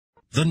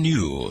The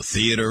new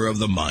theater of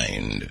the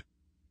mind.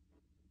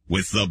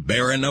 With the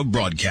Baron of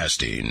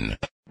Broadcasting.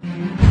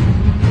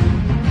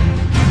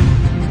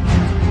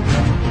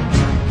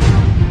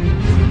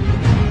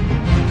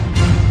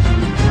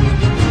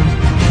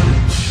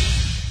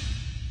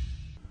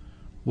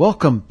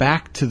 Welcome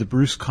back to the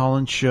Bruce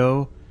Collins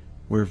Show.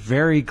 We're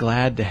very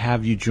glad to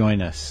have you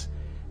join us.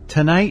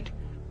 Tonight,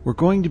 we're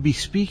going to be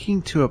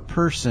speaking to a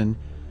person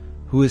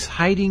who is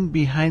hiding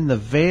behind the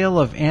veil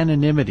of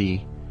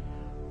anonymity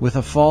with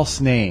a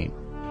false name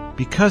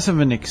because of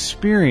an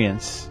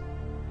experience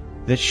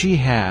that she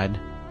had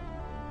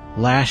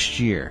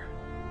last year.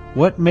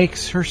 What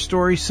makes her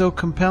story so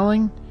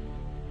compelling?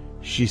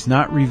 She's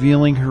not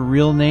revealing her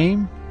real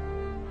name,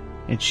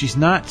 and she's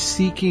not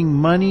seeking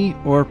money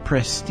or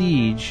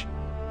prestige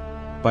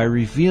by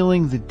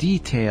revealing the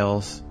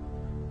details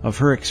of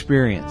her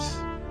experience.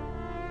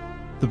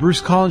 The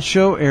Bruce Collins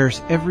Show airs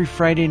every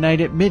Friday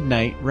night at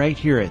midnight right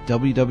here at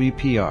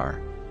WWPR,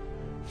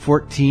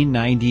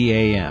 1490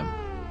 AM.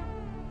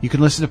 You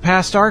can listen to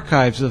past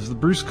archives of the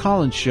Bruce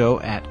Collins Show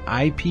at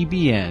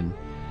ipbn-fm.com.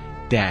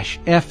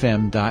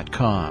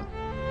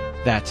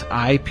 That's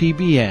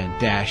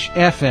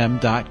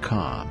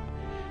ipbn-fm.com.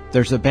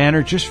 There's a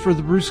banner just for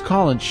the Bruce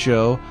Collins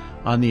Show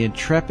on the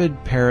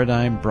Intrepid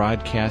Paradigm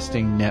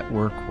Broadcasting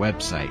Network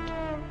website.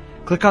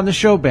 Click on the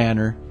show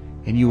banner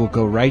and you will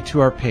go right to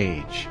our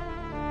page.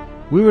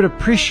 We would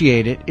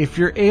appreciate it if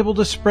you're able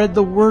to spread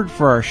the word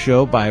for our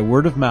show by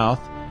word of mouth,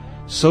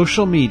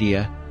 social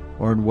media,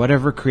 or in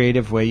whatever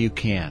creative way you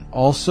can.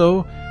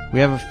 Also, we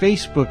have a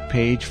Facebook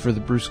page for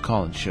the Bruce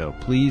Collins Show.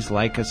 Please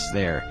like us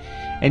there.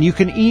 And you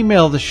can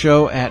email the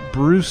show at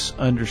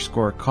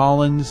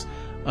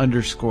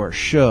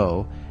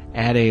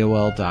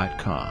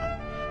bruce_collins_show@AOL.com.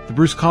 The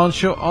Bruce Collins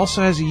Show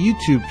also has a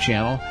YouTube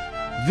channel.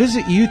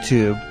 Visit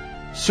YouTube,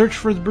 search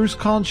for the Bruce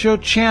Collins Show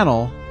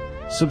channel,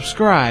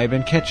 subscribe,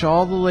 and catch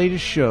all the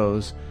latest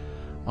shows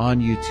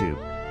on YouTube.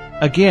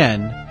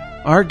 Again,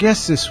 our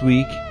guest this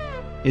week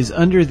is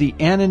under the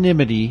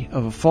anonymity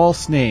of a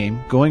false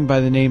name going by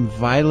the name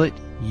Violet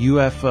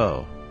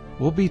UFO.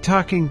 We'll be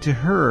talking to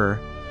her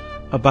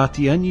about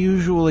the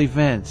unusual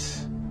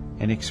events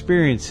and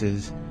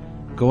experiences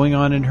going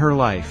on in her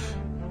life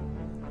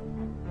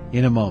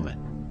in a moment.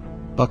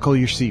 Buckle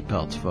your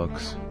seatbelts,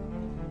 folks.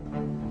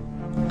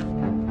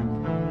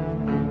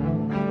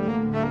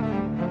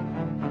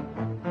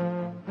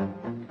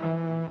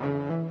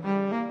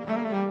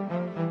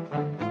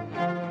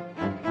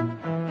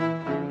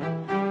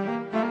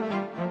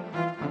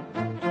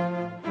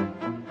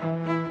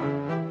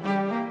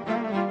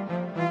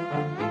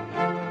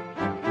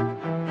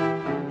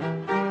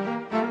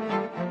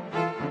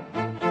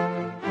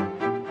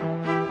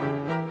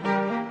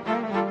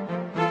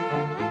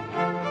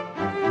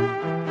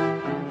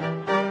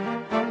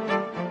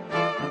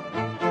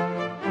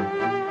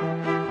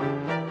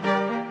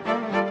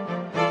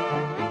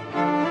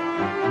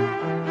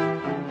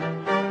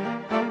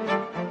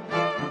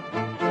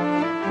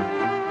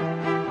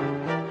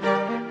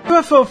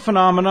 UFO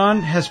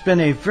phenomenon has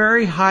been a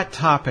very hot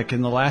topic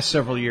in the last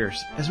several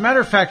years. As a matter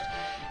of fact,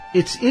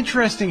 it's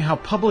interesting how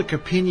public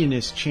opinion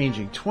is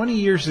changing. 20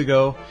 years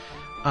ago,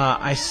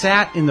 I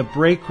sat in the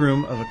break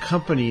room of a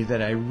company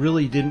that I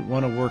really didn't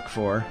want to work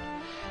for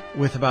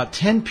with about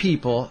 10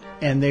 people,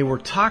 and they were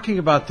talking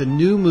about the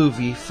new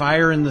movie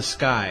Fire in the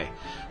Sky,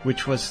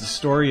 which was the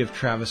story of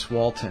Travis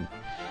Walton.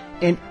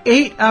 And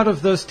 8 out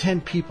of those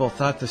 10 people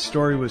thought the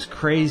story was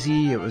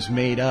crazy, it was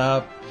made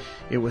up,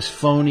 it was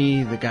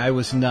phony, the guy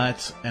was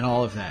nuts, and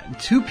all of that. And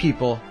 2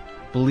 people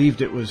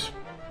believed it was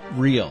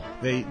real.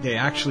 They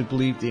actually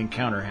believed the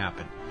encounter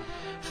happened.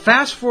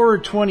 Fast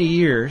forward 20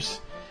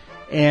 years,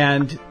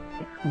 and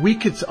we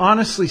could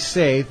honestly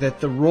say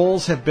that the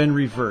roles have been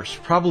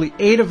reversed. Probably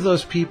 8 of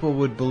those people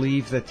would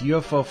believe that the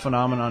UFO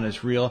phenomenon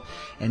is real,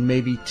 and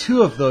maybe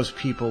 2 of those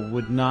people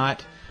would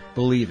not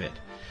believe it.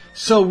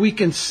 So we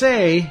can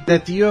say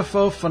that the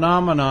UFO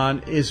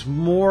phenomenon is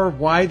more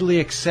widely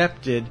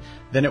accepted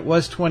than it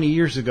was 20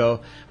 years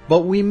ago, but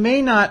we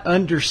may not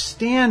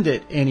understand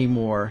it any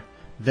more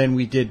than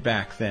we did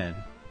back then.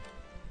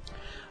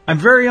 I'm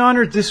very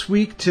honored this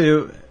week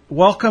to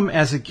welcome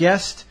as a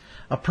guest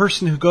a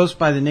person who goes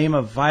by the name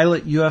of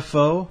Violet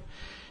UFO.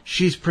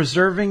 She's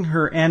preserving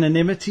her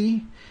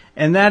anonymity,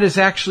 and that is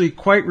actually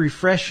quite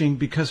refreshing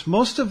because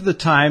most of the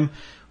time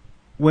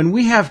when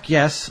we have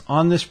guests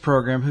on this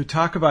program who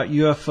talk about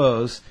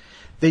UFOs,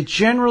 they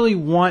generally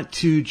want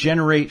to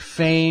generate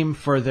fame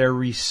for their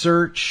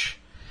research,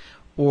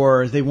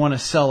 or they want to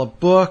sell a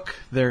book,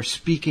 they're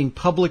speaking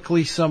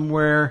publicly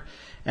somewhere,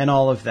 and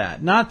all of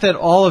that. Not that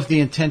all of the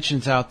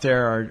intentions out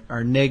there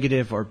are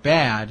negative or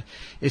bad.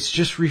 It's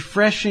just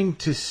refreshing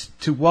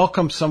to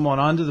welcome someone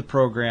onto the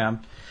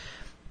program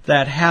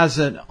that has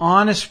an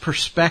honest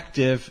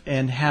perspective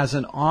and has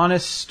an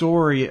honest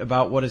story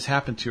about what has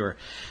happened to her.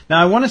 Now,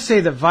 I want to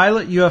say that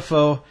Violet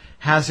UFO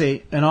has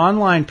an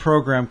online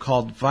program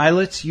called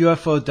Violet's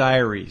UFO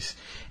Diaries.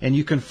 And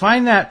you can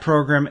find that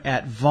program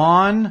at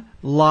vaughnlive.com.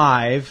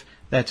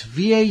 That's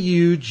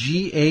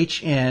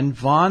VAUGHN,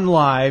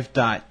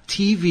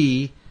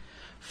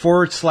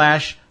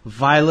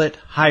 VonLive.tv/Violet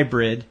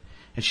Hybrid.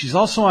 And she's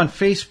also on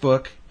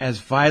Facebook as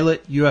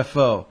Violet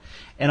UFO.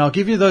 And I'll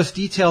give you those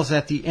details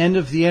at the end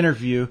of the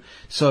interview.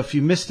 So if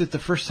you missed it the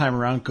first time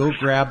around, go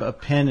grab a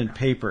pen and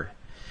paper.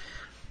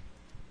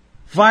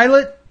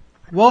 Violet,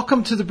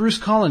 welcome to the Bruce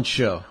Collins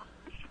Show.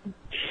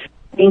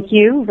 Thank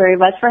you very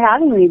much for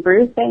having me,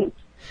 Bruce. Thanks.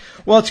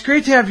 Well, it's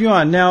great to have you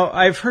on. Now,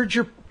 I've heard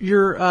your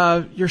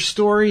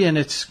story, and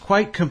it's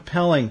quite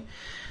compelling.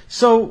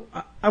 So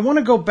I want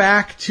to go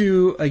back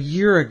to a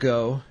year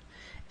ago,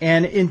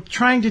 and in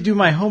trying to do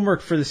my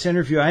homework for this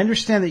interview, I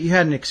understand that you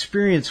had an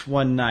experience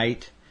one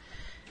night.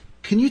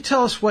 Can you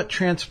tell us what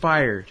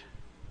transpired?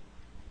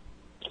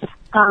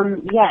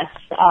 Yes.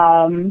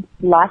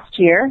 Last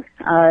year,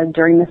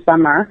 during the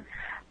summer,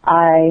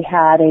 I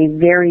had a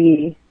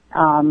very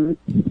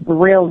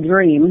real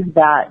dream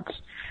that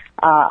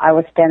I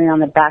was standing on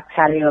the back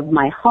patio of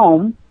my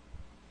home,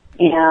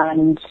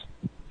 and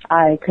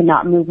I could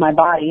not move my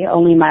body,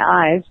 only my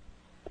eyes,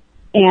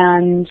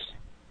 and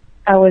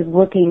I was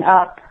looking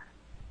up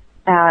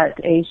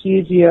at a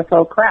huge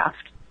UFO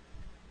craft.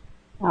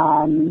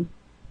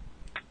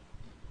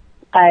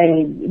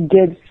 I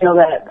did feel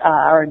that,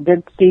 or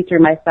did see through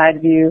my side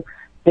view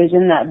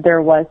vision that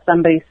there was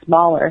somebody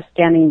smaller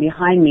standing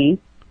behind me.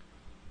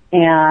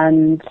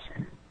 And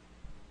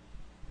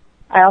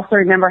I also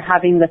remember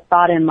having the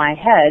thought in my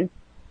head,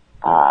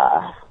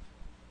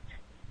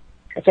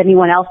 if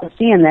anyone else is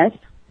seeing this,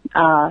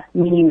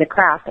 meaning the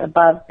craft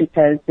above,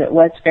 because it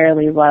was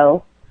fairly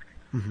low,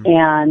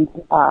 and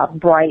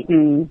bright,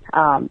 and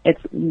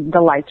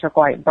the lights are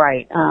quite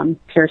bright,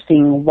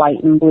 piercing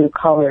white and blue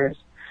colors.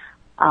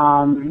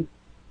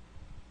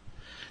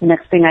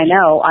 Next thing I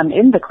know, I'm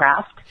in the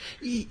craft.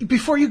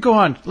 Before you go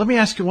on, let me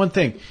ask you one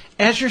thing.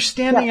 As you're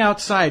standing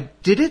outside,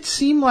 did it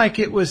seem like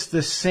it was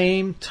the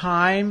same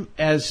time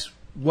as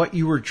what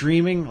you were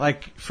dreaming?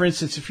 Like, for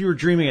instance, if you were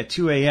dreaming at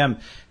 2 a.m.,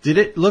 did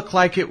it look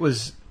like it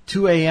was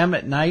 2 a.m.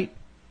 at night?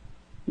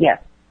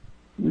 Yes.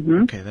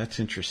 Mm-hmm. Okay, that's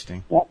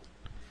interesting. Yep.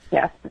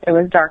 Yes, it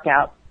was dark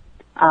out.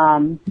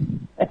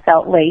 It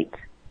felt late.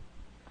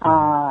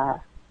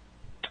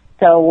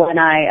 So when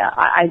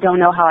I don't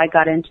know how I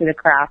got into the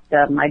craft.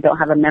 I don't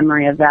have a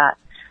memory of that.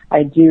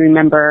 I do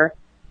remember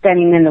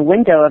standing in the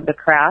window of the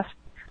craft,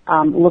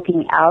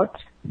 looking out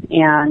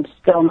and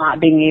still not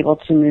being able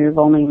to move,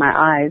 only my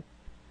eyes.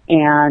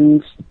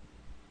 And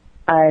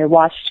I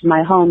watched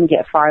my home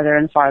get farther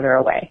and farther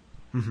away.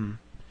 Mm-hmm.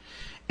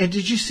 And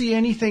did you see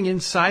anything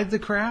inside the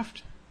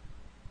craft?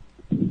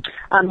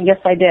 Yes,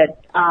 I did.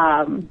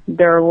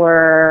 There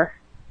were,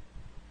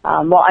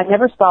 I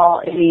never saw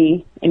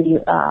any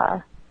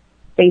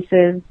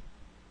faces.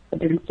 I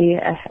didn't see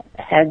a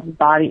head's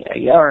body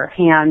or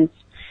hands,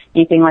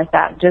 anything like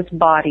that, just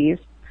bodies.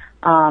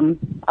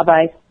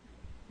 But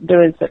there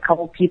was a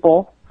couple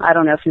people, I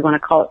don't know if you want to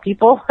call it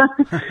people,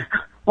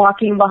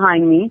 walking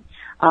behind me.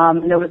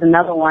 There was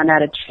another one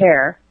at a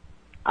chair.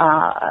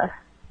 And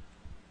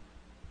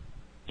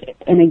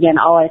again,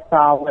 all I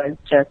saw was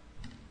just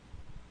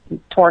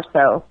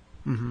torso.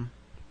 Mm-hmm.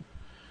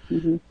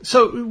 Mm-hmm.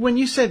 So when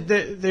you said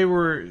that there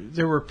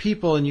were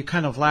people and you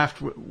kind of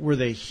laughed, were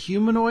they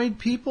humanoid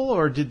people,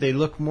 or did they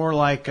look more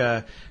like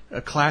a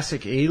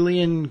classic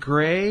alien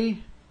gray?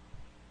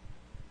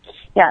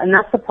 Yeah, and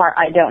that's the part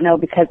I don't know,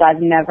 because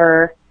I've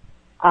never,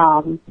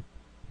 on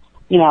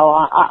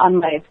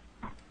my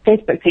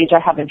Facebook page I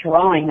have a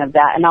drawing of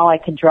that, and all I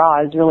could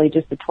draw is really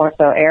just the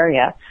torso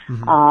area,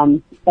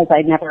 because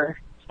I never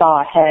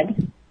saw a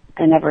head,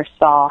 I never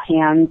saw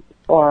hands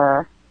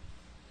or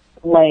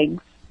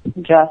legs,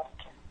 just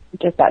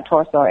that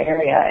torso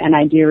area. And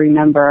I do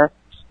remember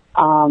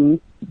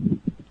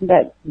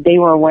that they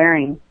were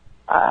wearing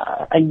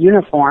a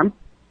uniform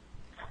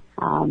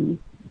that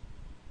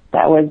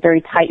was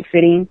very tight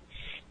fitting,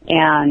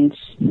 and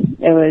it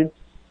was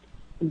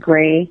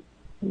grayish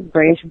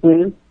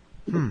blue.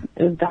 It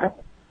was dark.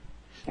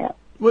 Yeah.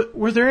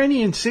 Were there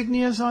any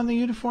insignias on the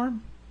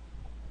uniform?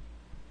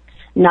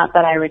 Not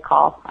that I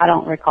recall. I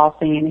don't recall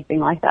seeing anything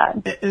like that.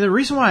 And the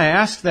reason why I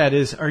ask that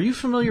is, are you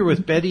familiar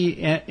with Betty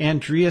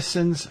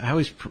Andreassen's, I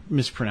always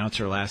mispronounce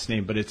her last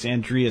name, but it's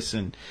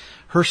Andreassen,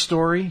 her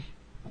story?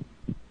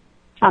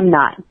 I'm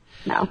not,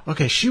 no.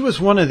 Okay, she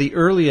was one of the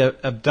early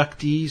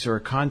abductees or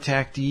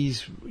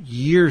contactees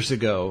years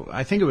ago.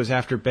 I think it was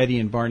after Betty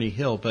and Barney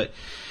Hill, but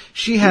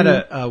she had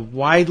a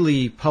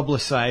widely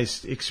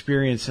publicized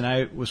experience, and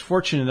I was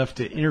fortunate enough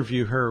to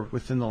interview her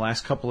within the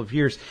last couple of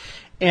years.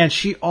 And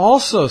she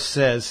also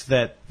says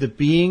that the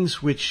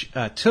beings which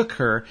took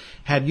her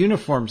had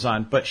uniforms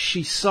on, but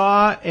she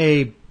saw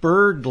a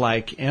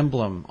bird-like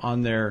emblem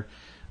on their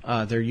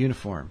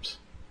uniforms.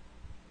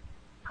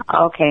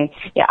 Okay.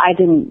 Yeah, I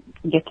didn't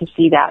get to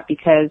see that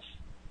because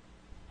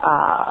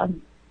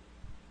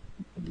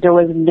there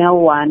was no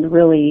one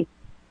really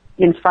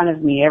in front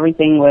of me.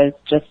 Everything was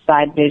just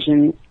side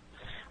visions.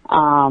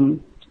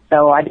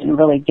 So I didn't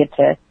really get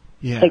to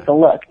take a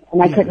look.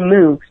 And I couldn't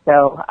move,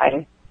 so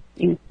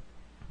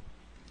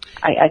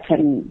I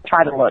couldn't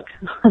try to look.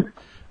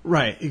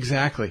 Right,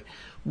 exactly.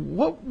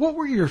 What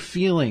were your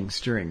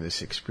feelings during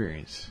this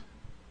experience?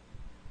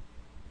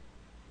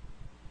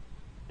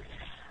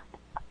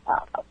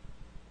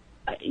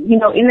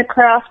 In the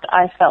craft,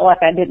 I felt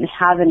like I didn't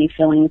have any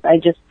feelings. I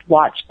just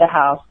watched the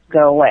house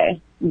go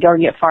away, or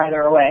get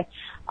farther away.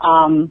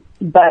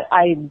 But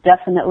I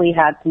definitely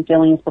had some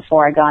feelings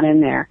before I got in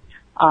there.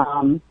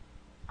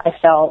 I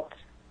felt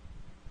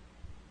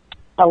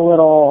a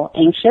little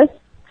anxious.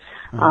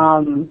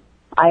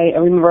 I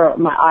remember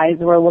my eyes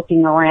were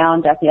looking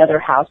around at the other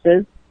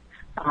houses,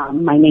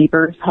 my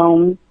neighbors'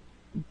 homes,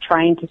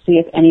 trying to see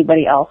if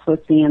anybody else was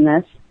seeing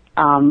this.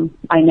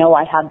 I know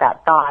I had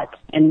that thought,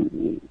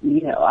 and,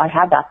 I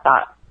had that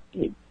thought.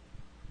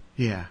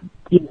 Yeah.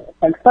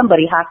 Like,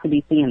 somebody has to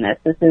be seeing this.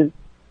 This is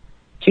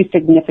too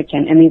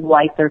significant, and these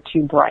lights are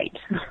too bright.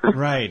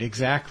 Right,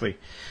 exactly.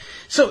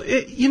 So,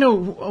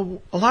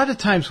 a lot of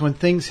times when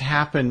things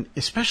happen,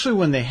 especially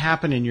when they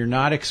happen and you're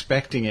not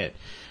expecting it,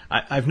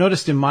 I've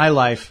noticed in my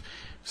life,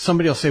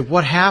 somebody will say,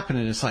 "What happened?"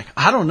 And it's like,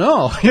 I don't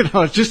know.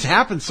 It just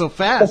happened so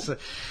fast.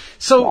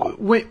 So,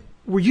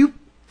 were you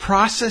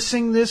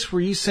processing this?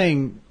 Were you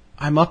saying,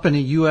 I'm up in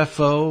a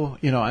UFO,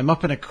 I'm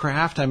up in a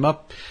craft,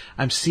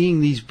 I'm seeing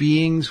these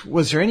beings?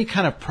 Was there any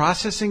kind of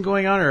processing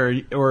going on,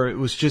 or it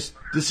was just,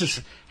 this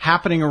is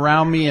happening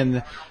around me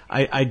and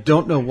I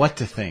don't know what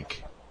to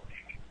think?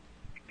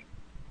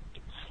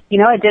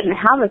 I didn't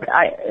have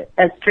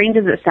as strange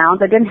as it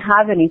sounds, I didn't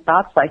have any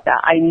thoughts like that.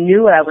 I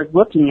knew what I was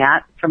looking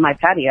at from my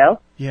patio.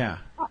 Yeah.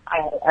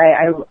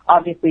 I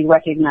obviously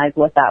recognized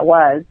what that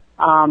was.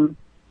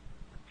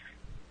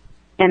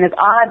 And as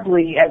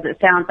oddly as it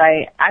sounds,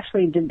 I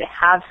actually didn't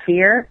have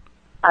fear.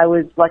 I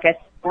was, like I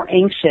said, more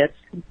anxious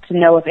to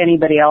know if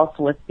anybody else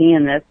was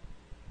seeing this.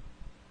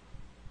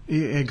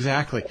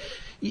 Exactly.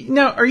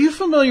 Now, are you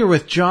familiar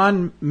with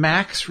John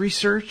Mack's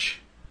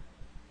research?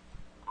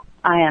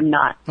 I am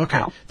not. Okay.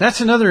 No. That's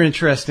another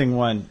interesting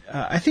one.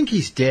 I think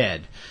he's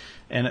dead.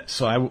 And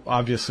so I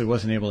obviously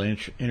wasn't able to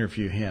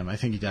interview him. I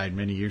think he died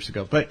many years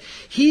ago. But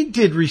he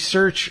did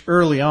research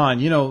early on.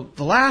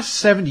 The last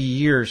 70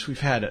 years, we've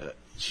had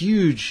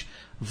huge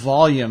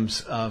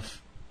volumes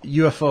of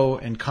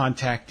UFO and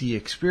contactee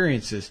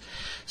experiences.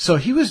 So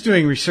he was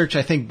doing research,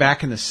 I think,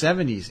 back in the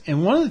 70s.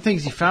 And one of the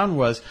things he found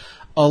was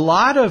a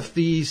lot of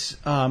these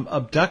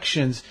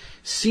abductions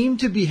seem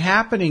to be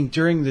happening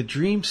during the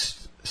dream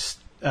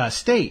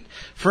state.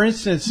 For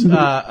instance,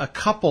 a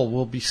couple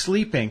will be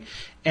sleeping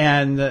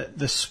and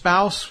the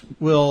spouse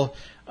will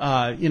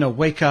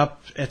wake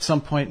up at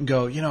some point and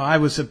go, I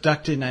was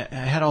abducted and I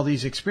had all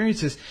these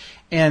experiences.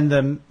 And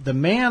the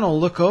man will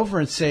look over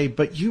and say,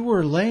 but you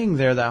were laying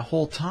there that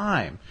whole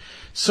time.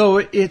 So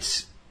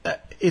it's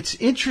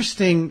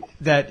interesting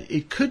that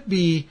it could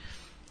be,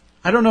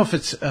 I don't know if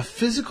it's a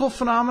physical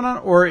phenomenon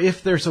or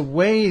if there's a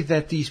way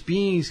that these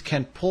beings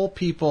can pull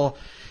people,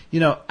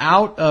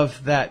 out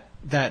of that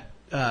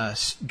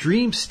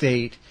dream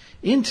state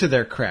into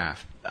their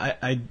craft.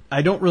 I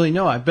don't really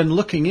know. I've been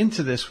looking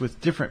into this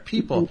with different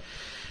people.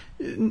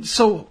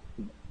 So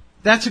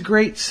that's a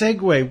great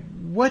segue.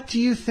 What do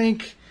you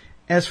think,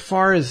 as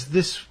far as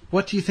this,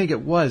 what do you think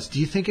it was? Do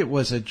you think it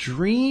was a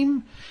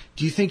dream?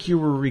 Do you think you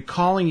were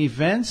recalling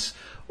events?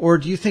 Or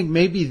do you think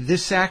maybe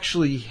this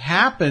actually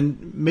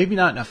happened, maybe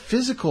not in a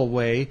physical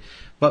way,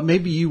 but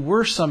maybe you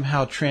were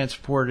somehow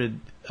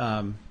transported,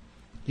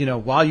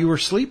 while you were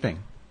sleeping?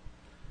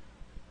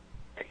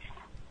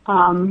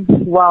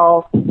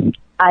 Well,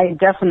 I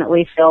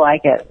definitely feel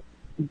like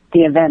the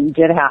event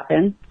did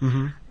happen.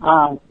 Mm-hmm.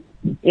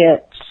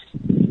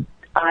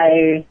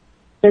 I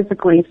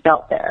physically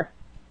felt there.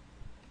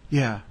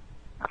 Yeah.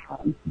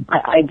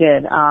 I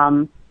did.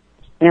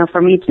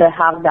 For me to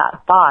have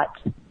that thought,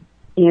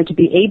 to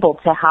be able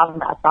to have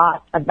that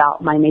thought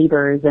about my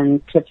neighbors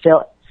and to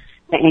feel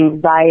the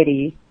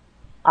anxiety,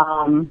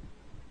 that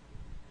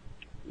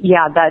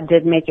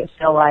did make it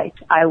feel like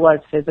I was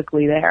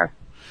physically there.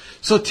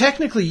 So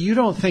technically, you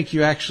don't think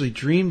you actually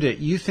dreamed it.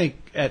 You think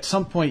at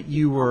some point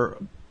you were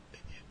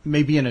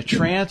maybe in a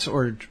trance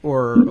or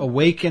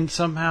awakened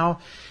somehow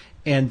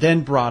and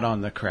then brought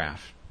on the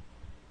craft.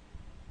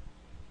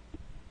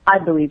 I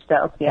believe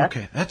so, yeah.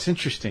 Okay, that's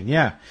interesting,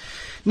 yeah.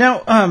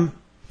 Now,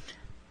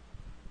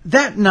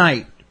 that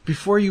night,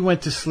 before you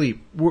went to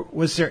sleep,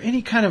 was there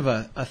any kind of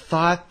a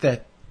thought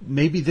that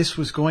maybe this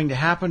was going to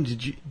happen?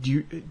 Do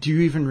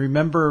you even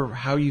remember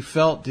how you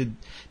felt? Did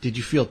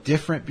you feel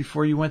different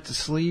before you went to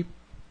sleep?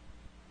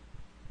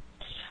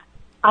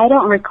 I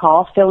don't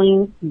recall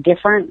feeling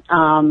different.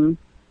 I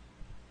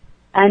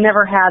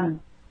never had,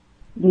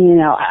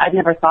 I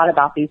never thought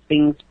about these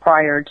things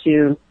prior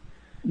to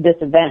this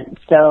event.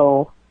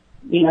 So,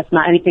 it's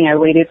not anything I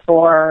waited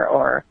for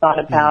or thought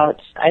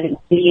about. I didn't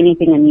see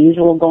anything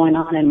unusual going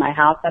on in my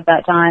house at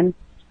that time.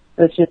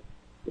 It was just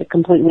a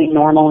completely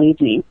normal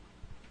evening.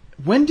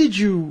 When did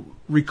you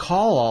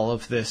recall all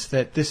of this?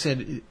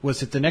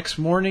 Was it the next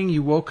morning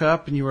you woke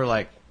up and you were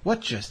like,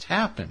 what just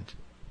happened?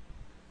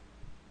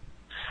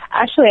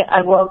 Actually,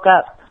 I woke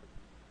up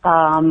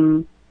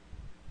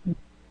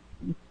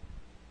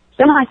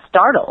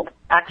semi-startled,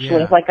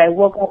 actually. Yeah. Like I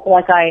woke up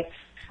like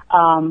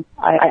I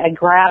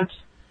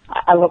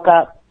woke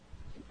up,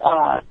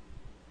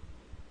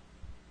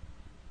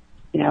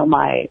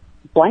 my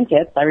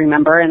blankets, I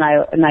remember, and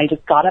I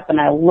just got up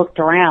and I looked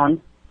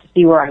around to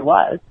see where I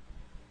was.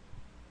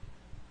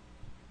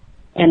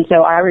 And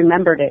so I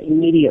remembered it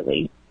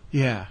immediately.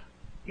 Yeah.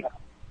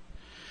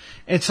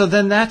 And so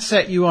then that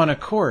set you on a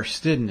course,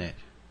 didn't it?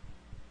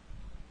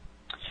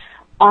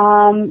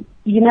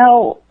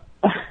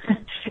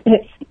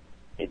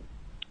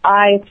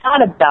 I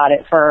thought about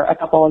it for a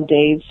couple of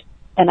days,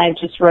 and I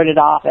just wrote it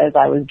off as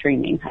I was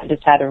dreaming. I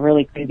just had a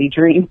really crazy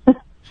dream.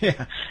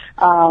 Yeah.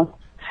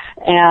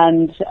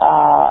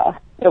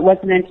 It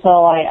wasn't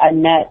until I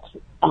met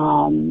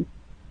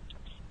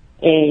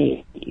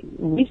a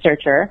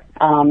researcher,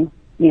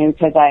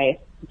 because I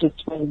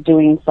just was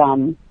doing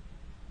some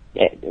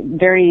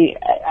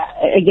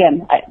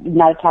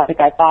not a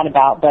topic I thought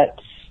about, but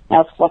I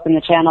was flipping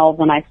the channels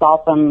and I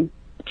saw some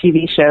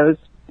TV shows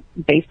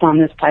based on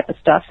this type of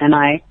stuff, and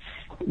I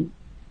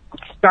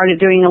started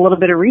doing a little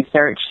bit of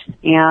research,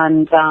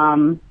 and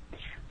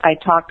I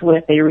talked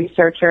with a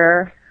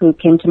researcher who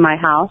came to my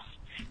house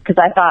because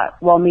I thought,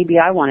 well, maybe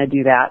I want to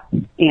do that.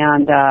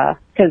 And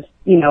because,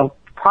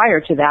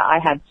 prior to that, I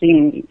had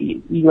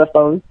seen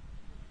UFOs,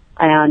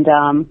 and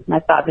I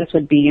thought this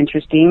would be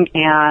interesting,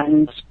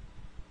 and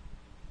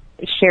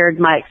shared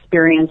my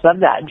experience of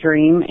that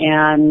dream.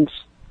 And,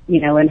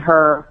 in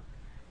her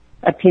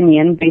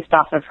opinion, based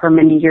off of her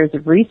many years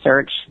of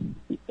research,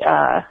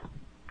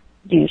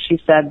 she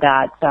said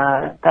that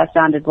that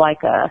sounded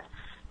like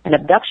an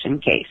abduction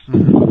case.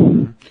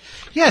 Mm-hmm.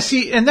 Yeah,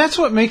 see, and that's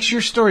what makes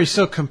your story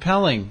so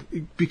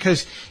compelling,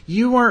 because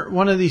you weren't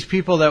one of these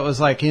people that was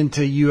like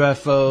into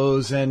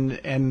UFOs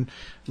and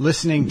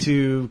listening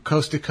to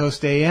Coast to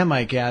Coast AM,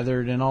 I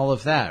gathered, and all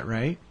of that,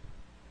 right?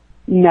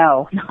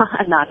 No,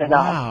 not at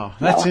all. Wow,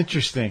 that's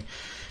interesting.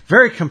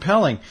 Very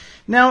compelling.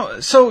 Now,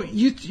 so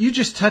you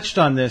just touched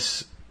on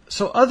this.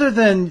 So other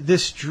than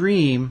this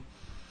dream,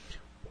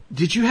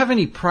 did you have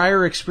any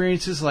prior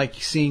experiences like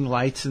seeing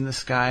lights in the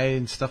sky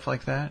and stuff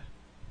like that?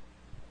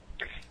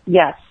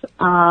 Yes.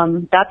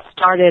 That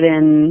started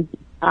in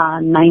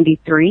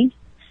 93.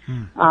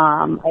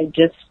 I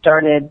just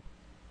started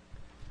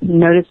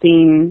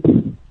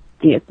noticing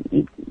the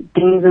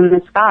things in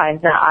the sky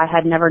that I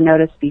had never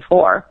noticed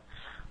before.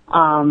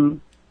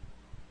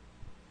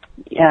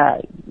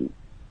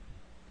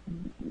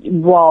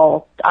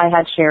 Well, I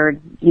had shared,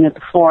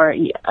 before,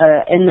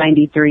 in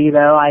 93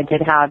 though, I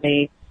did have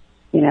a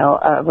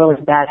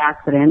really bad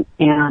accident,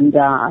 and,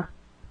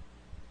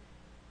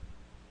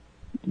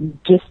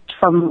 just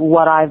from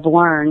what I've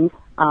learned,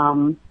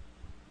 I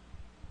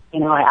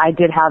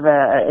did have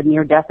a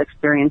near-death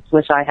experience,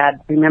 which I had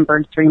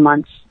remembered 3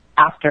 months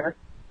after.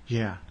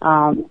 Yeah.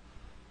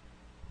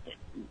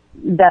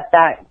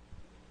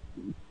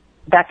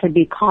 That could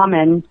be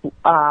common,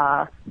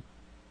 that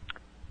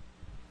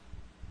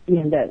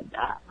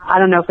I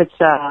don't know if it's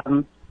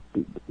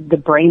the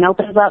brain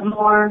opens up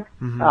more.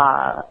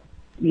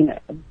 Mm-hmm.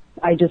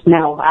 I just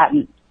know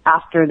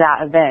after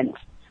that event,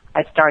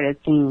 I started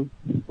seeing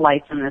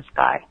lights in the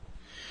sky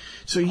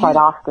quite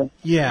often.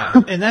 Yeah,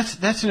 and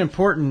that's an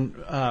important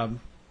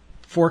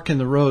fork in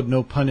the road,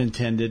 no pun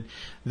intended.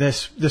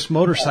 This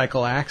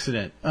motorcycle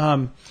accident.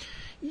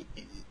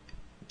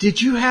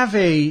 Did you have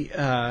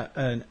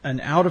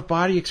an out of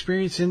body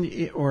experience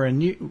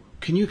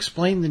can you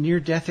explain the near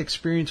death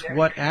experience?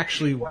 What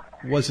actually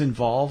was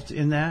involved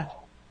in that?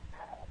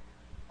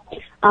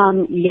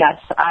 Yes,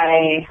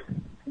 I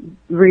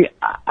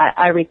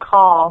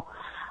recall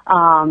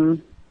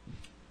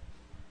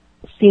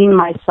seeing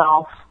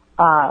myself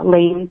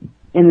laying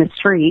in the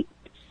street,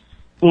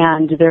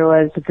 and there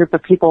was a group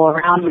of people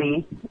around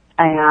me,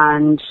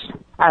 and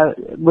I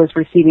was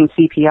receiving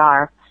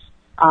CPR.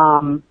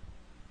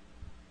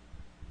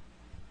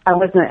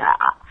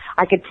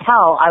 I could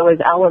tell I was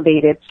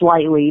elevated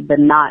slightly, but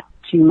not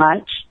too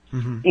much.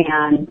 Mm-hmm.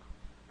 And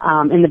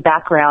in the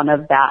background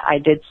of that, I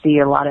did see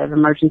a lot of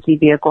emergency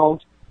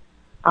vehicles.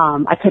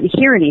 I couldn't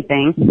hear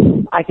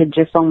anything. I could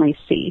just only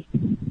see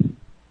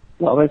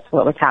what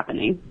was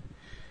happening.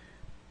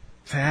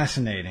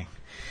 Fascinating.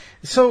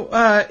 So,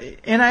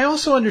 and I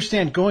also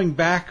understand, going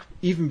back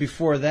even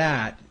before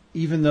that,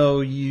 even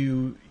though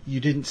you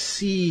didn't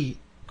see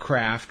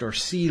craft or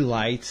see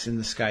lights in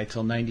the sky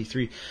till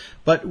 93,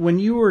 but when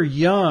you were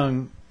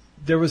young,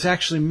 there was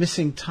actually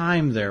missing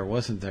time there,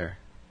 wasn't there?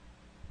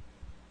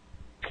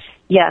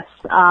 Yes.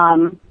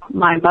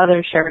 My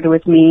mother shared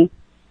with me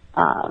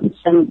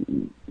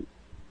some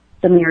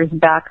years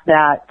back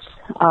that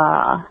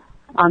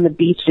on the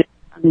beach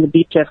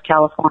of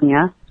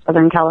California,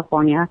 Southern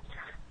California,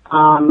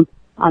 it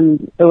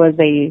was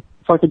a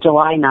 4th of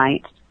July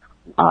night.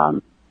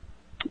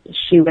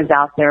 She was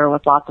out there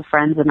with lots of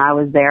friends, and I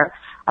was there.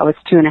 I was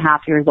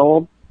 2.5 years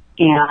old,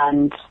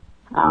 and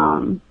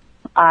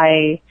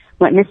I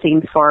went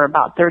missing for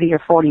about 30 or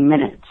 40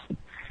 minutes,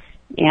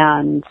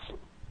 and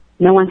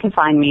no one could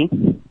find me.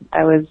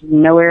 I was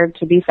nowhere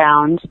to be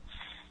found.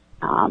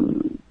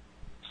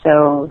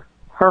 So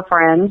her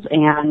friends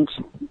and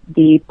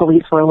the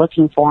police were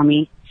looking for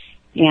me,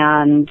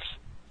 And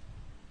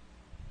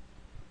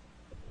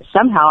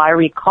somehow I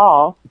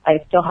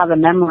still have a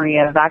memory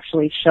of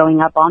actually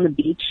showing up on the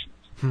beach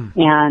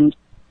and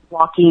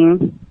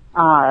walking,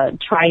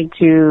 trying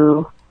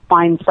to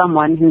find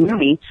someone who knew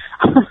me.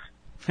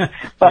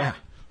 But,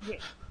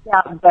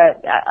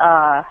 but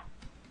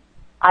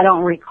I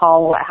don't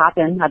recall what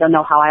happened. I don't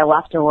know how I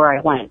left or where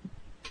I went.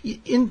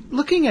 In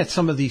looking at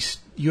some of these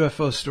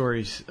UFO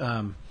stories,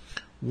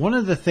 one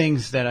of the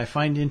things that I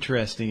find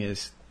interesting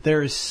is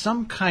there is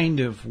some kind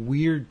of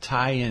weird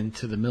tie-in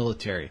to the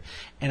military.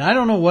 And I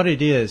don't know what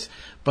it is,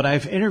 but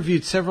I've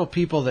interviewed several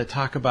people that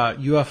talk about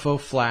UFO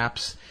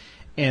flaps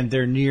and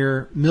they're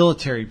near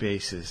military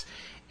bases.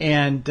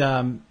 And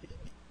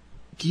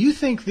do you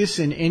think this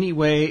in any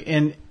way,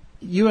 and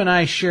you and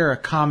I share a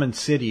common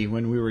city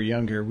when we were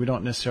younger. We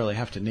don't necessarily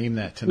have to name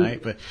that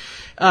tonight, but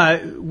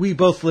we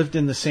both lived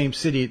in the same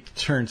city, it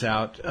turns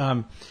out.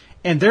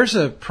 And there's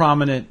a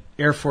prominent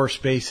Air Force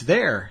base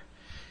there.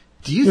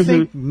 Do you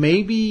think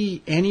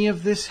maybe any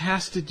of this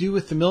has to do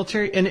with the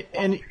military?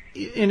 And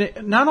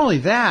not only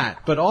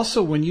that, but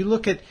also when you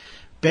look at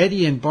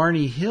Betty and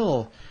Barney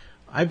Hill,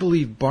 I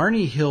believe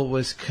Barney Hill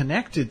was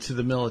connected to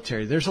the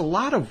military. There's a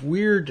lot of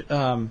weird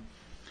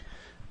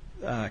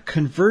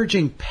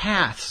converging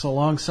paths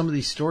along some of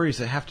these stories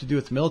that have to do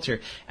with the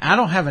military. I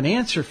don't have an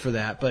answer for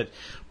that, but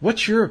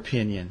what's your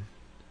opinion?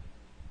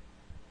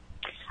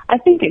 I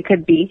think it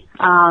could be.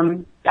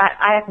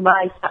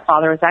 My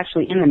stepfather was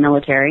actually in the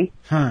military.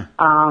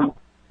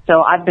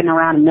 So I've been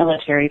around the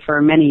military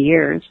for many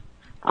years.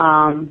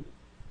 When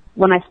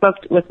I spoke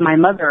with my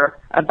mother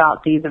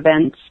about these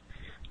events,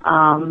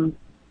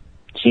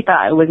 she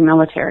thought it was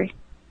military.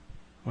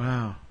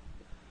 Wow.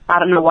 I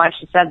don't know why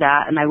she said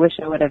that, and I wish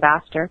I would have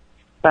asked her.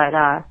 But,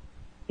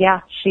 yeah,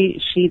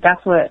 she,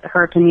 that's what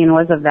her opinion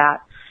was of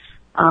that.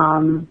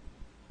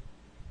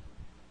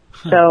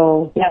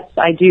 So, yes,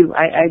 I do.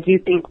 I do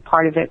think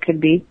part of it could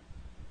be.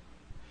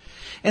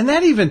 And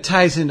that even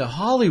ties into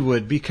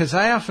Hollywood, because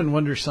I often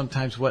wonder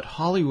sometimes what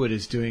Hollywood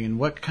is doing and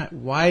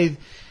why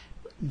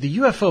the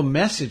UFO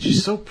message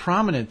is so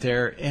prominent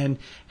there. And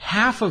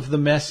half of the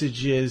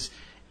message is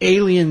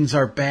aliens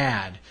are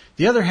bad.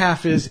 The other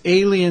half is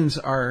aliens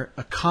are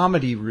a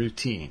comedy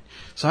routine.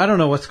 So I don't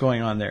know what's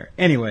going on there.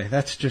 Anyway,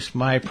 that's just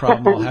my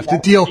problem I'll have to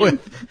deal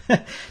with.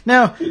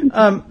 Now,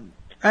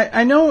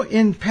 I know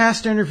in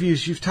past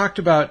interviews you've talked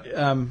about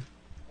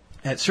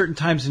at certain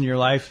times in your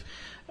life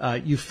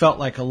you felt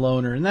like a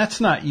loner, and that's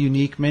not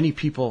unique. Many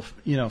people,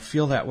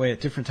 feel that way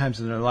at different times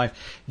in their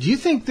life. Do you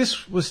think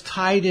this was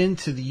tied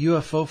into the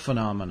UFO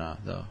phenomena,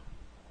 though?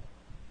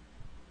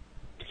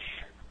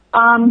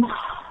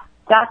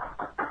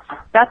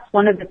 That's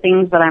one of the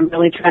things that I'm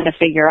really trying to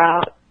figure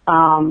out.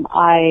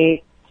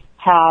 I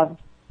have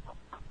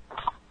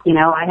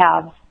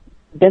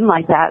been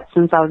like that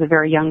since I was a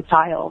very young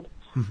child.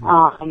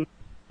 I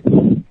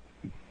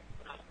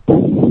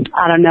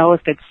don't know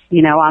if it's,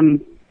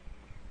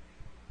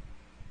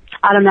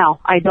 I don't know.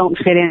 I don't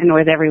fit in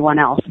with everyone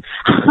else.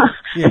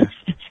 Yeah.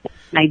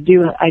 I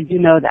do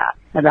know that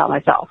about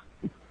myself.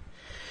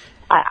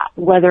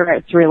 Whether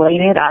it's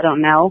related, I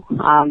don't know.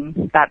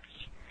 That's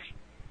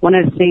one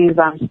of the things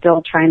I'm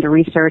still trying to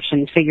research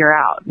and figure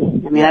out. I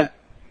mean, yeah.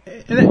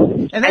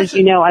 as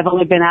you know, I've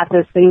only been at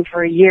this thing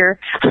for a year.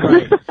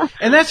 Right.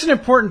 And that's an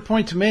important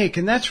point to make,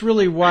 and that's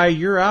really why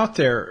you're out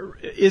there,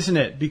 isn't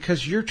it?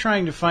 Because you're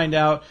trying to find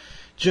out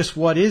just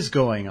what is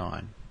going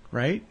on,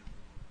 right?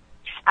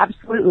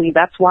 Absolutely.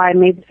 That's why I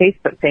made the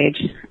Facebook page.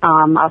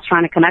 I was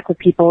trying to connect with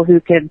people who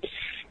could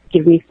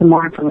give me some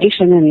more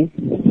information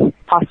and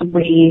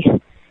possibly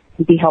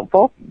be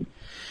helpful.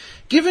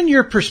 Given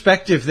your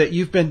perspective that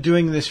you've been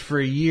doing this for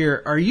a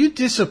year, are you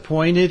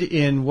disappointed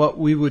in what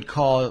we would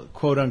call,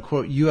 quote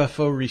unquote,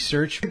 UFO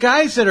research? The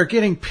guys that are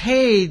getting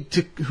paid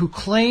who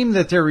claim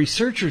that they're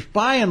researchers,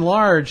 by and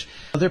large,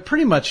 they're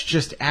pretty much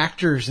just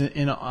actors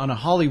on a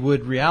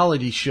Hollywood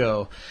reality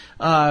show.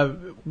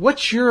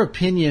 What's your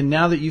opinion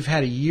now that you've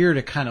had a year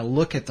to kind of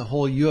look at the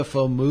whole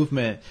UFO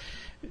movement?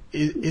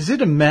 Is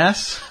it a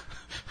mess?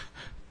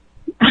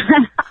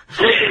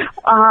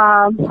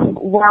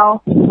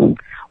 Well,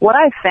 what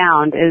I've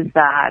found is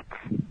that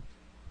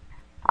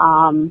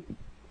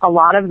a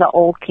lot of the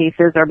old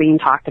cases are being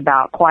talked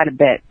about quite a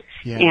bit.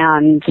 Yeah.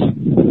 And,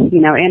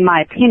 in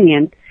my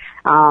opinion,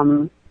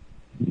 those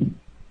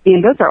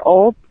are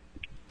old.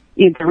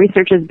 The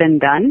research has been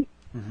done.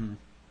 Mm-hmm.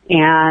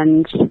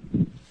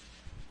 And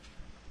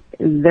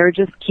they're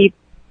just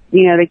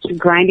they keep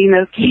grinding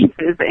those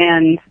cases.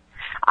 And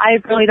I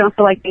really don't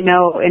feel like they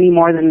know any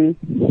more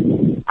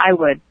than I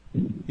would.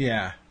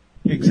 Yeah,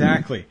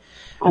 exactly.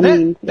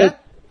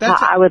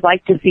 I would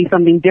like to see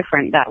something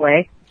different that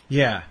way.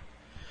 Yeah.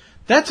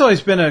 That's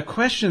always been a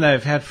question that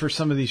I've had for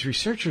some of these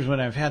researchers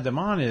when I've had them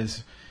on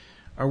is,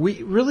 are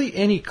we really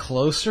any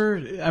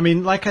closer? I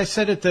mean, like I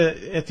said at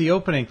the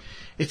opening,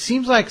 it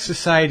seems like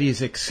society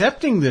is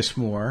accepting this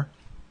more,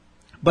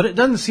 but it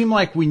doesn't seem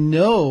like we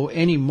know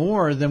any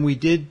more than we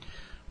did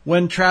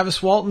when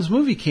Travis Walton's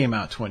movie came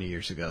out 20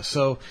 years ago.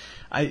 So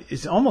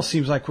it almost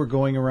seems like we're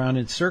going around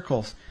in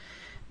circles.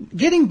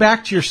 Getting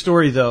back to your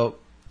story, though,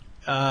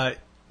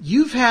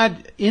 you've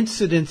had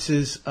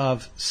incidences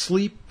of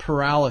sleep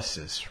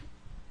paralysis.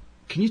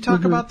 Can you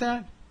talk about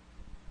that?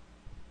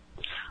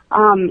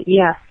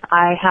 Yes,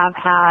 I have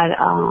had,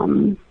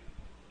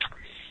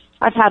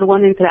 I've had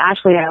one incident.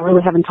 Actually, I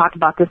really haven't talked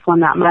about this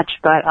one that much,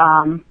 but,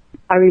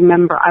 I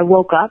remember I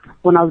woke up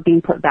when I was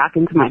being put back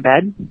into my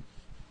bed.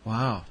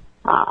 Wow.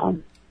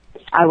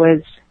 I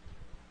was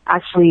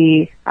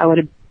actually, I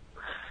would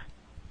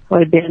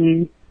have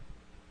been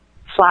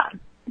flat,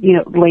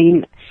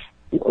 laying,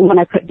 when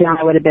I put down,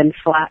 I would have been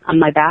flat on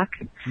my back.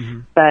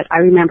 Mm-hmm. But I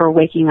remember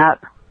waking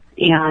up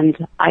and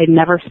I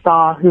never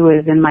saw who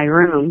was in my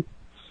room.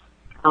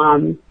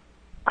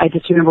 I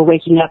just remember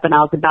waking up and I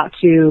was about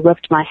to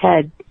lift my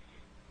head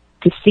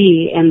to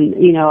see, and,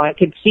 I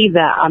could see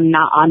that I'm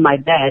not on my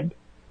bed,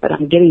 but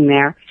I'm getting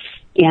there.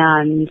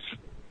 And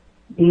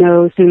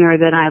no sooner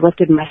than I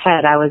lifted my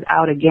head, I was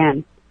out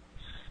again.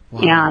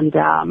 Wow. And,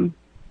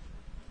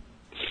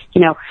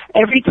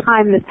 every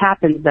time this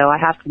happens, though, I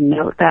have to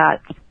note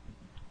that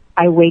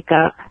I wake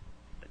up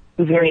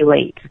very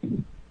late.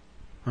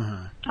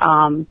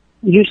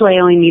 Usually I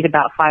only need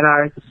about 5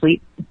 hours of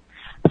sleep.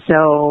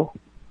 So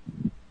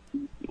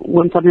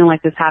when something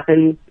like this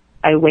happens,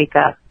 I wake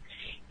up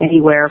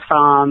anywhere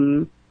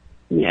from,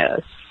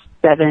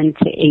 7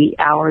 to 8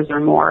 hours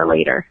or more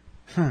later.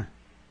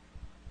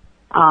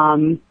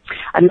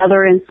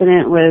 Another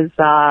incident was,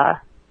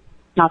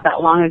 not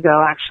that long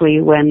ago, actually,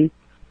 when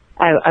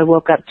I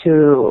woke up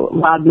to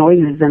loud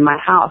noises in my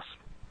house,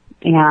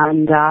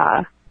 and,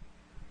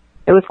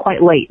 it was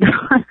quite late.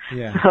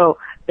 Yeah. So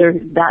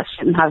that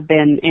shouldn't have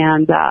been,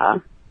 and,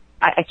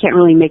 I can't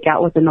really make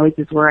out what the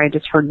noises were. I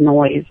just heard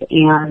noise,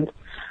 and,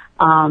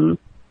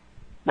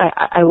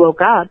 I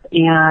woke up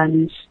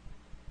and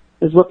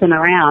was looking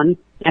around,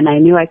 and I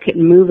knew I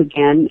couldn't move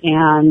again,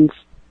 and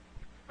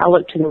I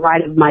looked to the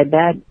right of my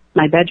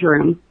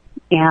bedroom,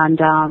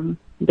 and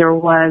there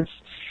was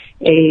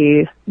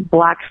a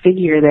black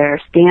figure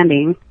there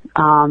standing.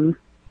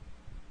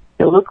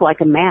 It looked like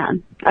a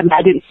man. I mean,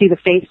 I didn't see the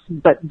face,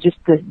 but just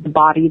the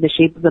body, the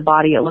shape of the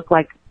body, it looked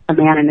like a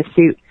man in a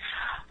suit.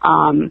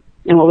 And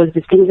what was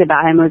distinct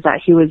about him was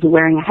that he was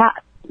wearing a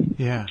hat.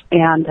 Yeah.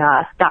 And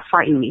that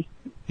frightened me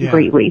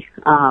greatly.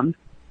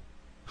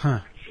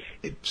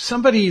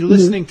 Somebody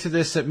listening to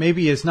this that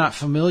maybe is not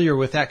familiar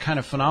with that kind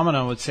of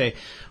phenomenon would say,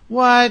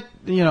 what?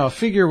 A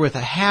figure with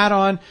a hat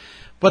on?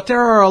 But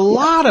there are a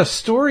lot of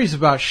stories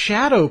about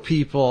shadow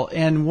people,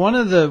 and one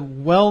of the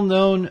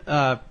well-known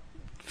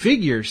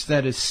figures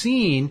that is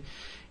seen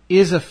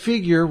is a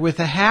figure with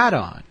a hat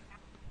on.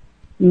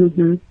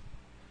 Mm-hmm.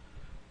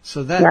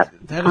 So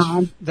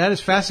that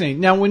is fascinating.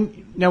 Now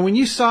when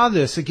you saw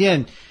this,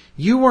 again,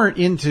 you weren't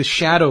into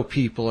shadow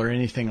people or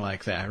anything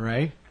like that,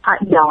 right?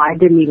 No, I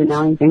didn't even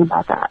know anything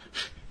about that.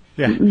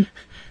 Yeah. Mm-hmm.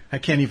 I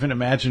can't even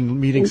imagine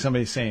meeting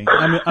somebody saying,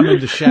 I'm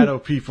into shadow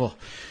people.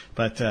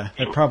 But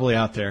they're probably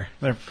out there.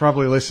 They're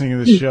probably listening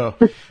to this show.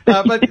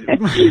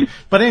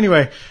 But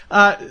anyway,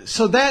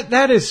 so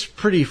that is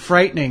pretty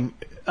frightening.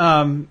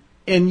 And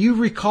you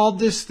recalled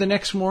this the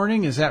next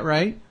morning, is that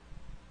right?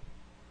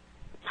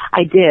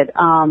 I did.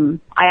 I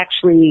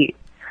actually,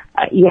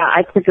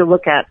 I took a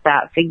look at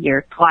that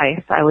figure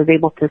twice. I was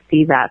able to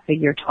see that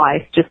figure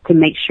twice just to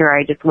make sure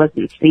I just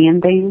wasn't seeing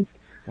things.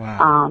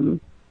 Wow.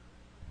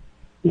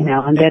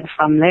 And then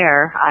from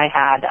there, I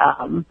had,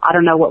 I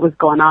don't know what was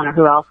going on or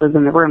who else was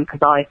in the room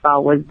because all I saw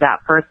was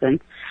that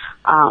person.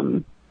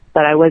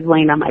 But I was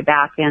laying on my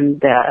back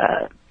and,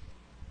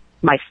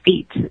 my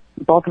feet,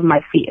 both of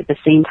my feet at the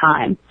same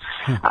time,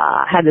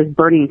 had this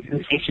burning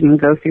sensation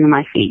go through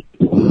my feet.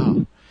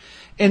 Wow.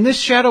 And this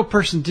shadow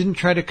person didn't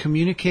try to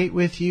communicate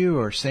with you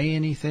or say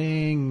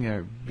anything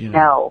or,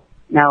 No.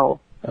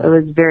 It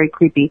was very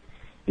creepy.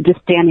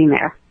 Just standing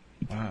there.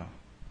 Wow.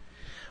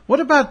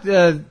 What about,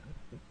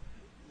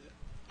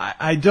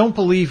 I don't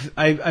believe,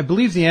 I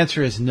believe the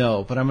answer is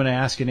no, but I'm going to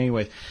ask it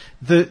anyway.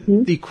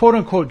 The quote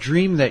unquote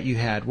dream that you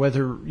had,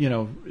 whether,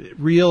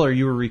 real or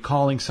you were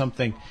recalling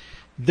something,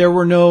 there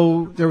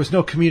was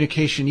no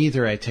communication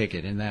either, I take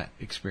it, in that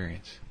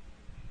experience.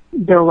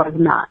 There was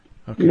not.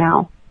 Okay.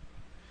 No.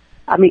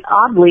 I mean,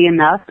 oddly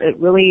enough, it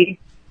really,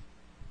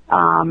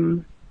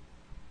 after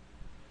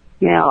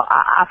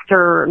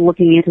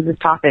looking into this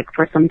topic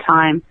for some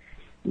time,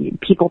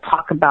 people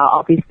talk about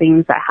all these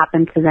things that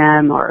happen to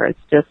them, or it's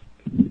just,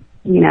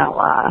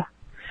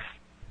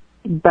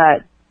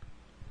 but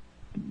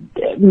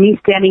me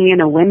standing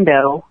in a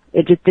window,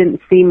 it just didn't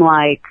seem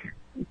like,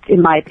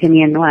 in my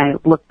opinion, when I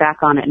look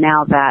back on it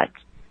now, that,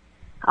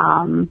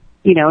 and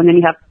then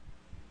you have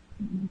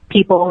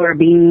people or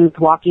beings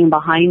walking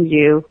behind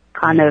you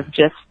kind of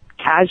just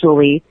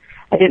casually.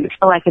 I didn't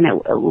feel like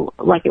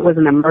it was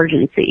an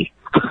emergency.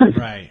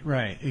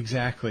 Right,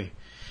 exactly.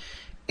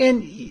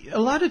 And a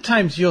lot of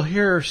times you'll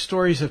hear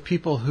stories of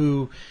people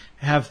who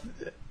have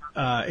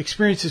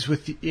experiences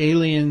with the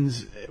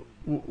aliens.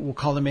 We'll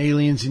call them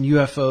aliens and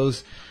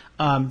UFOs.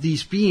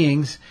 These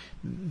beings,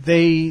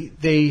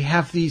 they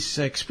have these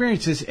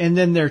experiences, and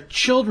then their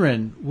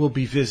children will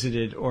be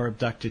visited or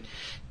abducted.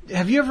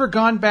 Have you ever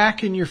gone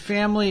back in your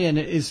family, and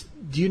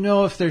do you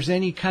know if there's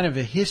any kind of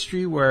a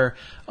history where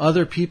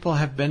other people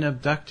have been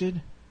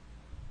abducted?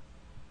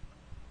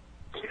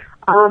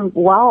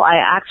 Well, I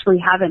actually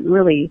haven't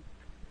really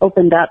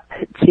opened up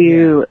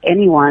to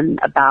anyone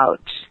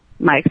about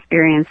my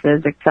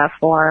experiences except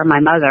for my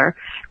mother,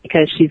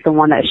 because she's the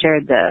one that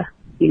shared the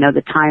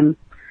time,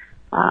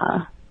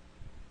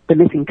 the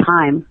missing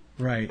time.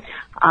 Right.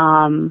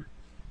 All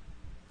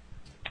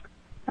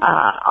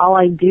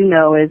I do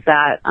know is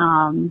that,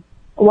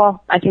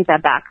 well, I take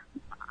that back.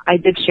 I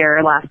did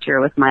share last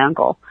year with my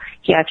uncle.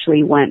 He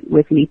actually went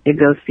with me to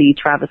go see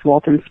Travis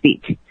Walton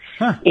speak.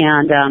 Huh.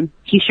 And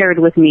he shared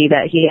with me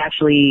that he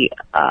actually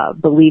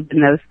believed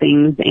in those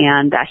things,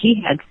 and that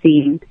he had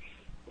seen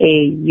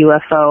a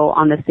UFO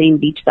on the same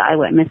beach that I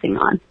went missing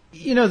on.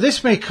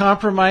 This may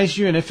compromise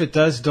you, and if it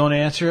does, don't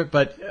answer it,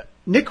 but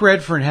Nick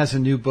Redfern has a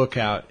new book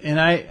out, and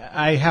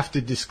I have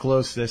to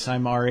disclose this.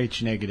 I'm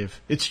Rh negative.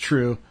 It's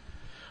true.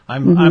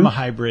 I'm a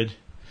hybrid.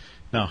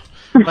 No,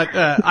 but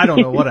I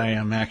don't know what I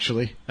am,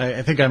 actually.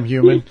 I think I'm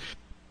human.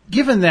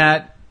 Given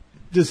that,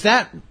 does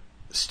that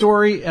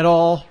story at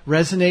all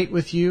resonate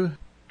with you?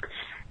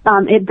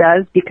 It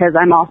does, because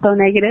I'm also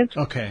negative.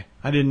 Okay.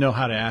 I didn't know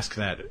how to ask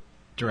that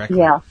directly.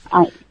 Yeah,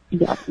 I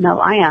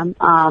am.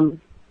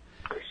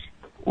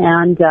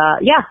 And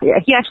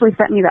he actually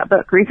sent me that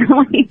book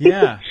recently.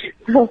 Yeah.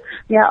 So,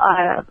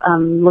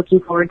 I'm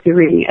looking forward to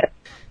reading it.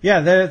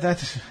 Yeah,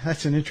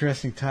 that's an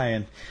interesting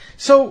tie-in.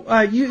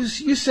 So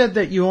you said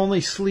that you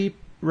only sleep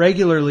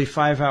regularly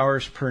 5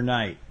 hours per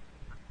night.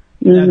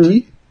 Now,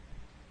 do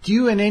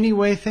you in any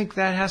way think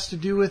that has to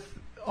do with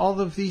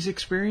all of these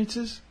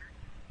experiences?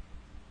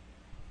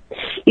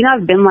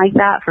 I've been like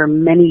that for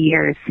many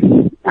years.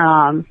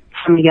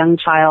 From a young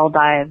child,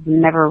 I've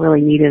never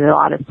really needed a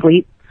lot of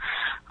sleep.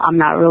 I'm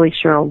not really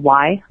sure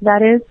why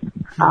that is.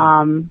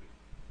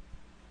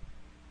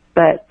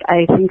 But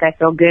I think I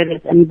feel good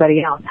as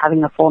anybody else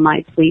having a full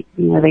night's sleep.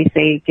 They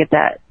say get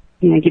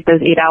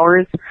those 8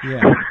 hours.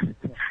 Yeah.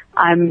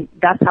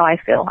 That's how I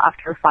feel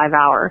after 5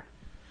 hours.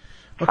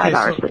 Okay, 5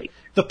 hours sleep.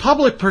 The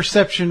public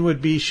perception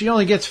would be she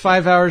only gets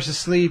 5 hours of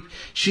sleep.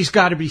 She's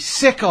got to be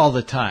sick all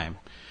the time.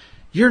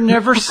 You're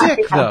never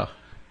sick, though.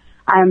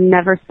 I'm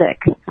never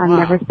sick. I'm Wow.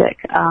 never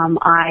sick.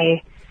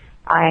 I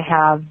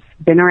have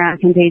been around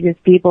contagious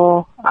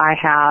people. I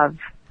have,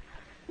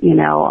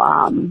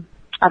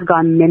 I've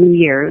gone many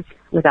years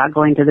without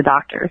going to the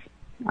doctors.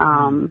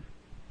 I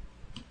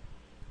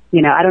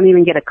don't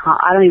even get a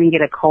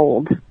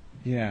cold.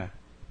 Yeah.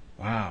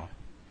 Wow.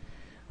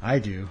 I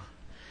do.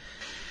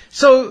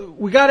 So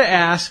we got to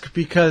ask,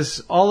 because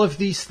all of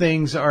these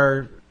things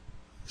are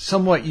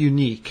somewhat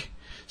unique.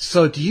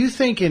 So do you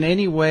think in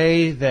any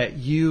way that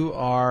you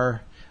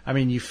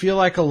feel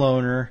like a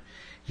loner,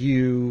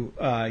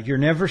 you're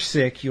never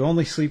sick, you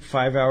only sleep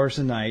 5 hours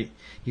a night,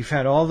 you've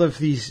had all of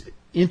these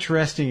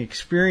interesting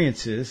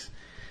experiences,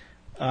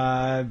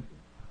 do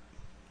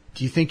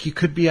you think you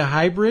could be a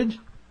hybrid?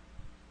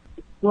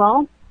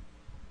 Well,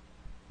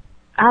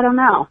 I don't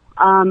know.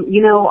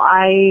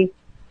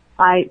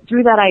 I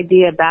threw that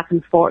idea back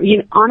and forth.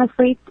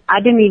 Honestly, I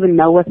didn't even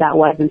know what that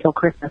was until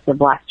Christmas of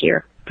last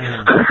year.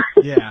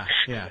 Yeah.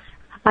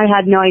 I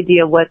had no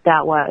idea what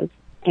that was.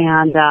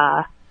 And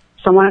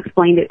someone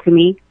explained it to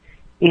me,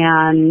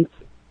 and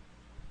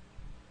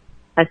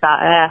I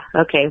thought,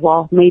 okay,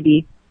 well,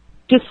 maybe,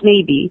 just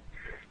maybe.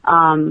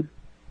 And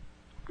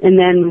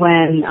then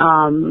when,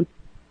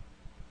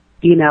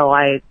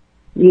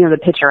 the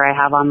picture I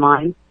have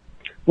online,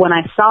 when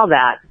I saw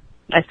that,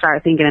 I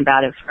started thinking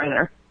about it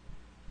further,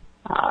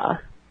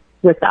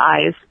 with the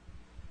eyes.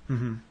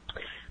 Mm-hmm.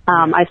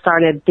 I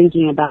started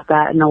thinking about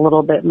that in a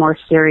little bit more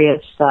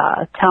serious,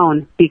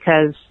 tone,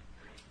 because,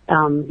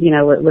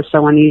 it was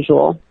so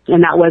unusual.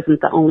 And that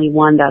wasn't the only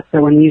one that's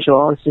so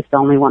unusual. It's just the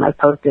only one I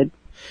posted.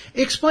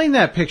 Explain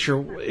that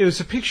picture. It was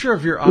a picture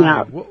of your eye.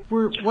 Yeah.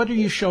 What are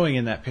you showing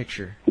in that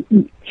picture?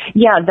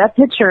 Yeah, that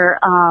picture,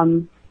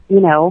 I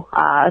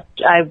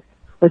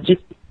was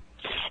just,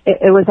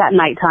 it was at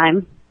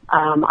nighttime.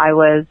 I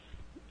was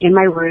in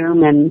my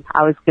room, and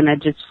I was going to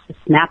just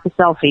snap a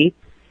selfie,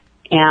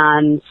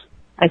 and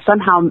I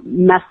somehow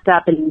messed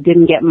up and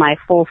didn't get my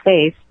full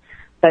face.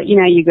 But,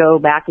 you go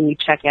back and you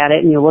check at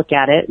it and you look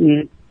at it,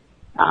 and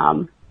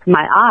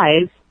my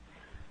eyes,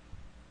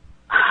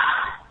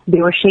 they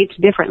were shaped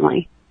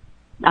differently.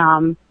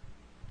 And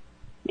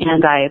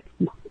I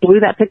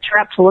blew that picture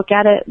up to look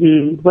at it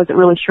and wasn't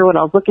really sure what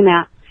I was looking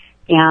at.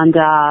 And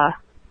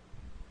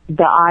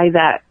the eye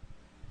that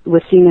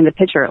was seen in the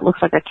picture, it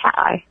looks like a cat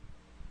eye.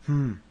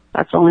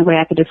 That's the only way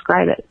I could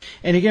describe it.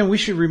 And again, we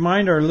should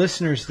remind our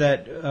listeners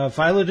that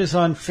Violet is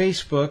on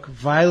Facebook,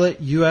 Violet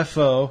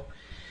UFO,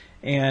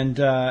 and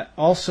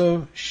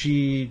also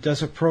she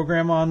does a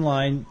program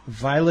online,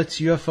 Violet's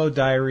UFO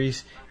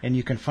Diaries, and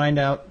you can find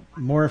out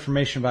more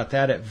information about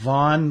that at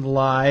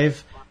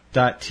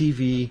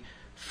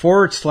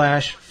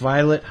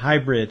vonlive.tv/Violet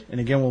Hybrid. And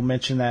again, we'll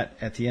mention that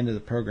at the end of the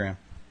program.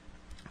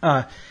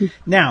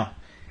 Now,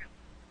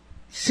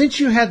 Since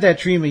you had that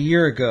dream a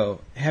year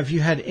ago, have you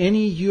had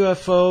any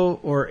UFO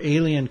or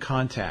alien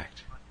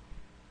contact?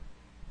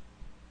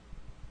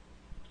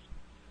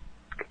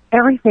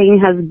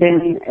 Everything has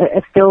been,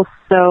 it feels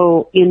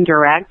so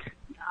indirect.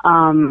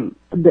 One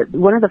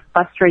of the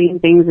frustrating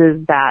things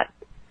is that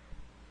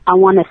I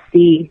want to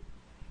see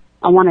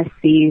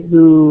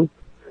who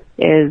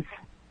is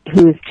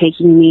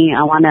taking me.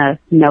 I want to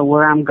know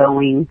where I'm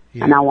going,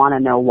 and I want to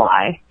know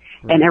why.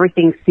 Right. And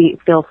everything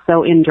feels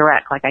so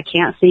indirect. Like I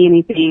can't see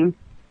anything.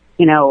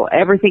 You know,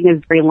 everything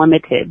is very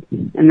limited,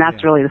 and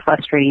that's really the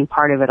frustrating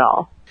part of it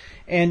all.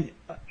 And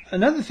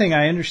another thing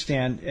I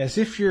understand, as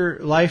if your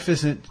life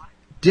isn't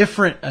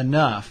different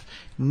enough,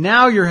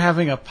 now you're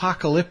having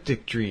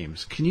apocalyptic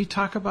dreams. Can you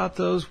talk about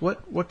those?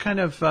 What kind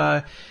of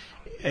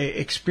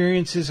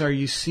experiences are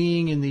you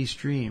seeing in these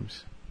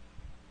dreams?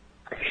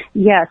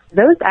 Yes,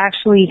 those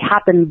actually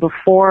happened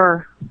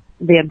before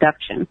the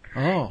abduction.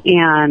 Oh.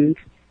 And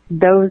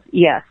those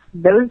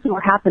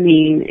were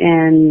happening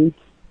in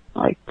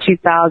like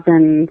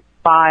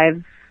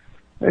 2005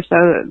 or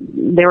so.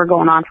 They were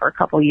going on for a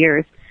couple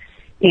years.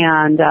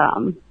 And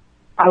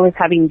I was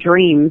having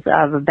dreams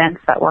of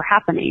events that were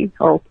happening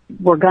or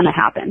were going to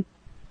happen.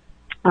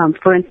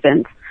 For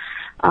instance,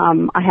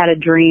 I had a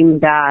dream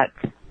that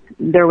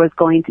there was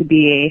going to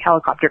be a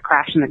helicopter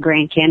crash in the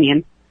Grand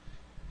Canyon.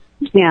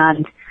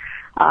 And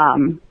I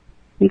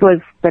think it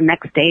was the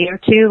next day or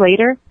two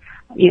later,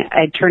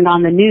 I turned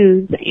on the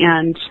news,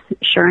 and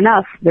sure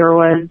enough, there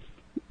was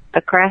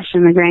a crash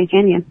in the Grand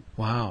Canyon.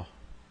 Wow.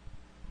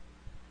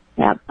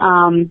 Yep.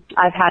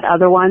 I've had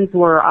other ones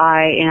where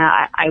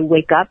I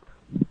wake up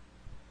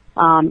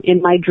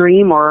in my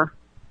dream, or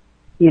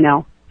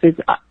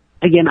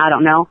again, I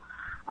don't know,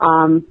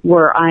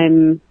 where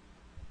I'm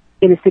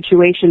in a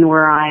situation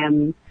where I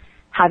am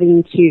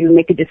having to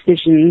make a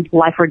decision,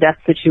 life or death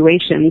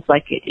situations,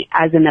 like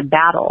as in a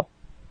battle.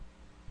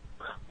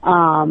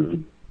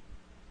 Then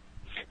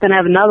I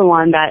have another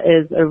one that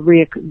is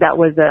that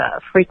was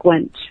a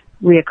frequent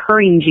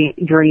reoccurring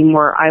dream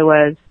where I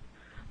was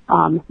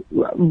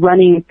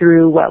running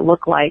through what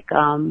looked like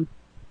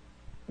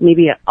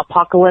maybe an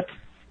apocalypse.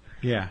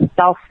 Yeah.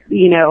 I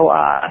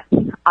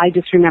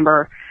just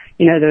remember,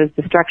 there was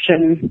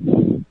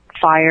destruction,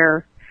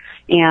 fire,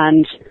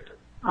 and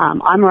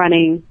I'm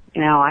running.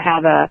 I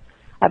have a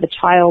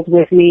child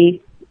with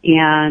me,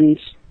 and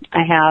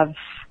I have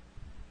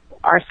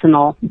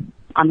arsenal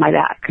on my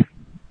back,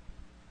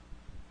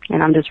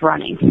 and I'm just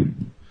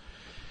running.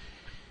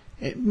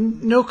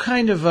 No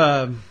kind of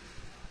a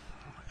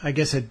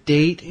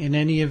date in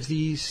any of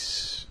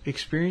these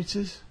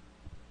experiences?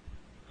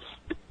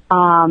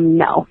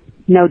 No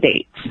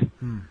date.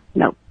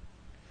 No.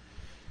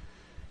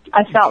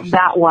 I felt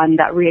that one,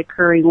 that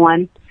reoccurring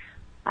one.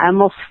 I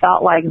almost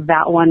felt like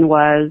that one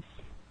was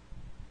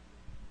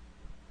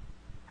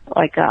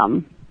like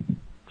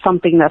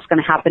something that's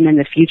going to happen in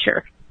the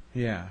future.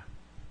 Yeah.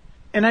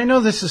 And I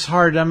know this is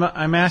hard.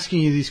 I'm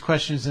asking you these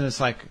questions, and it's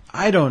like,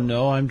 I don't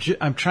know. I'm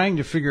trying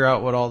to figure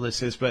out what all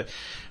this is, but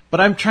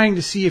I'm trying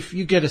to see if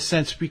you get a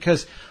sense,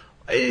 because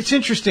it's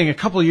interesting. A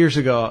couple of years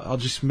ago, I'll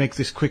just make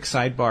this quick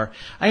sidebar.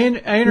 I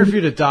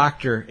interviewed a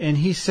doctor, and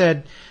he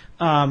said,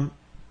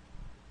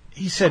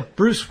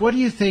 Bruce, what do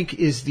you think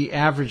is the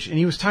average? And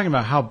he was talking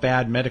about how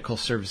bad medical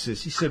service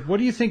is. He said, what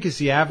do you think is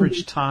the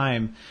average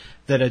time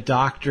that a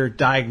doctor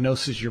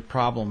diagnoses your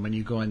problem when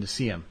you go in to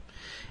see him?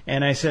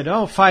 And I said,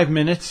 5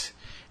 minutes.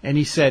 And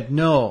he said,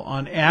 no,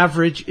 on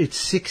average, it's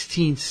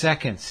 16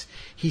 seconds.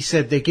 He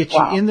said, they get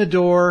you in the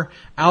door,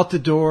 out the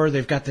door,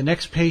 they've got the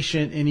next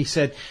patient. And he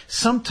said,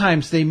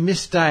 sometimes they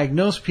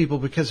misdiagnose people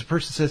because the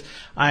person says,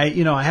 I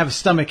have a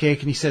stomach ache.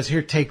 And he says,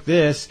 here, take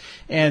this.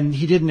 And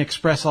he didn't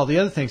express all the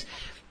other things.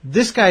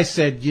 This guy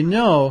said,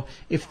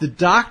 if the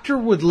doctor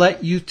would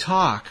let you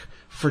talk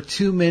for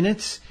 2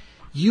 minutes,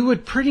 you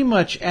would pretty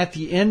much at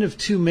the end of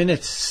 2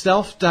 minutes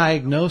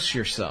self-diagnose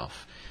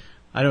yourself.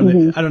 I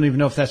don't even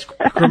know if that's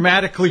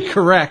grammatically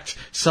correct,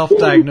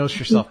 self-diagnose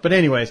yourself. But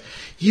anyways,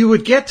 you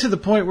would get to the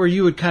point where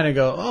you would kind of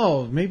go,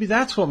 oh, maybe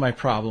that's what my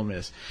problem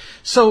is.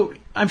 So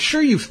I'm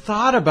sure you've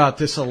thought about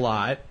this a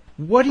lot.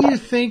 What do you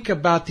think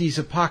about these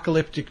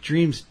apocalyptic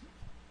dreams?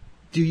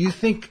 Do you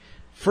think,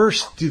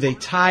 first, do they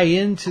tie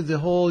into the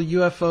whole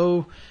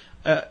UFO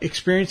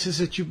experiences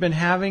that you've been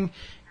having?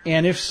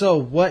 And if so,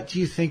 what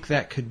do you think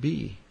that could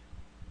be?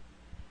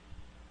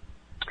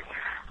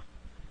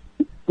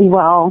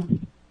 Well,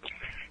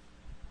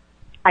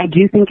 I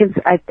do think it's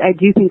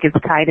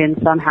tied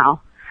in somehow.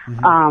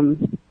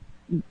 Mm-hmm.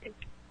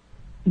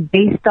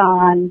 Based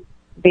on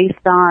the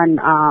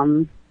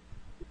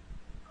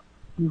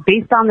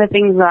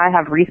things that I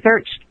have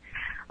researched,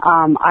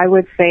 I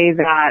would say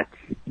that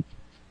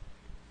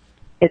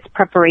it's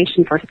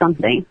preparation for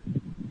something.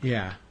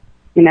 Yeah.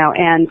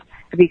 And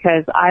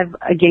because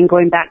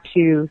going back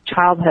to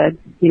childhood,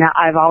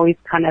 I've always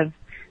kind of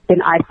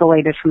been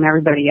isolated from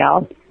everybody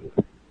else.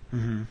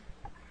 Mm-hmm.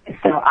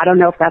 So I don't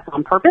know if that's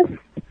on purpose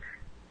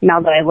now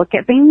that I look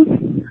at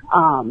things.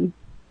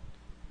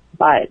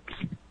 But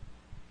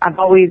I've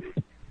always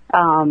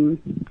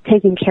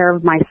taken care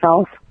of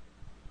myself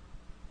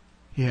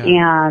Yeah.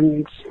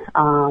 And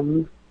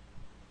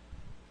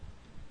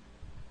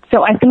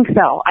so I think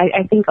so.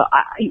 I think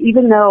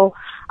even though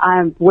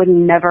I would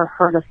never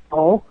hurt a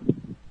soul,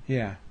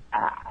 Yeah.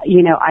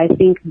 I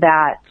think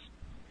that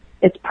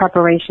it's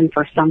preparation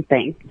for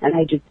something, and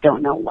I just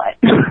don't know what.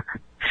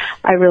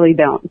 I really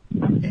don't.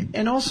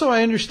 And also,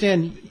 I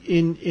understand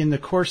in the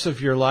course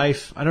of your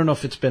life, I don't know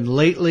if it's been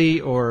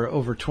lately or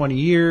over 20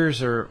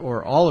 years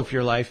or all of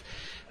your life,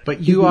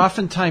 but you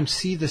oftentimes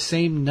see the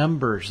same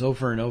numbers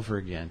over and over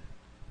again,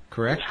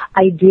 correct?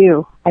 I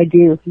do,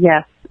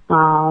 yes.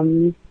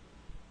 And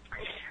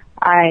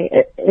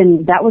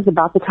that was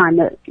about the time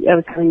that I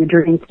was having the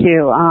dreams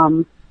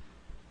too.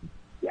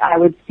 I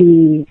would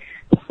see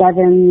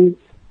 7s,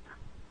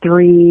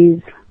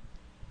 3s.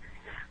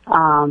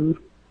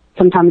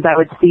 Sometimes I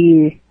would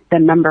see the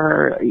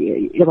number,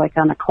 like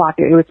on the clock,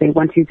 it would say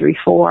 1, 2, 3,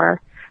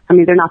 4. I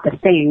mean, they're not the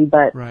same,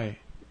 but right.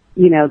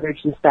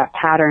 There's just that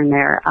pattern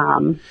there.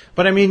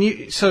 But I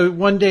mean, so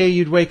one day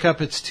you'd wake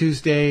up, it's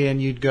Tuesday,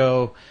 and you'd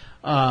go,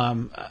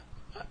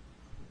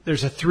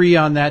 there's a 3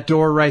 on that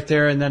door right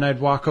there, and then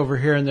I'd walk over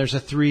here and there's a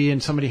 3, and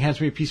somebody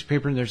hands me a piece of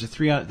paper and there's a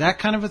 3 on it. That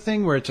kind of a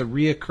thing where it's a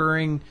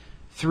reoccurring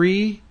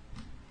 3?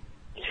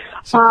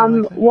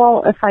 Like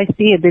well, if I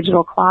see a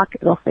digital clock,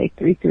 it'll say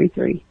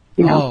 333.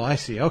 Oh, I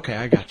see. Okay,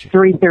 I got you.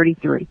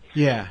 333.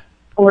 Yeah.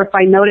 Or if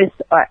I notice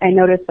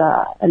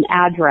an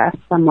address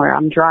somewhere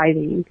I'm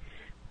driving,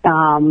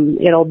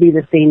 it'll be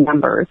the same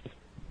numbers.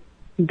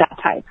 That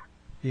type.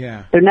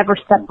 Yeah. They're never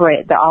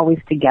separate. They're always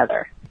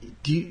together.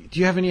 Do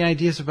you have any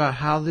ideas about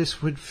how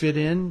this would fit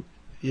in?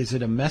 Is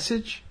it a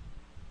message?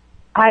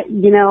 I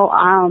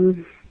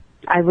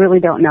really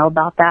don't know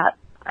about that.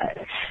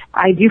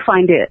 I do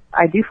find it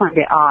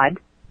odd.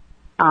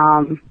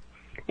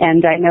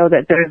 And I know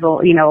that there's a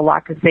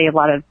lot to say, a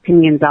lot of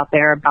opinions out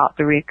there about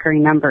the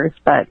recurring numbers,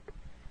 but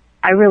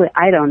I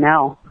don't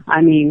know.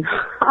 I mean,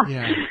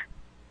 yeah.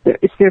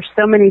 There's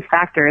so many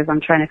factors I'm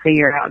trying to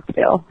figure out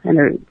still,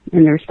 and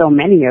there's so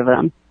many of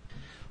them.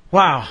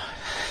 Wow.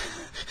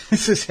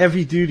 This is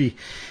heavy duty.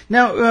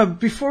 Now,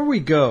 before we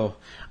go,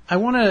 I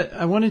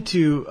wanted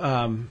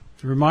to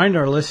remind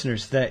our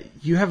listeners that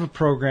you have a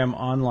program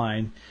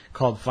online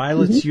called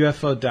Violet's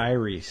UFO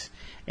Diaries,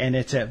 and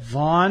it's at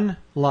Vaughn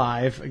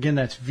Live. Again,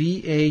 that's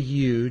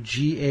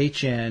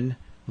VAUGHN,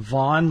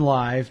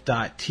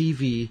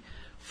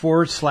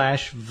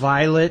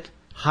 VaughnLive.tv/Violet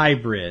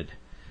Hybrid.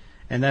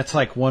 And that's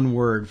like one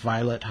word,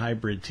 Violet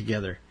Hybrid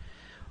together.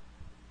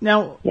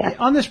 Now,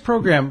 on this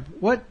program,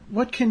 what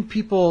can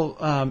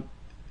people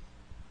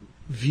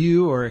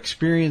view or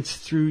experience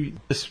through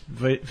this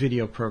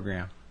video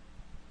program?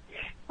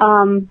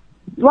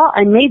 Well,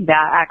 I made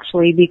that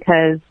actually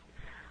because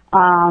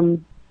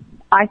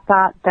I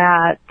thought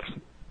that,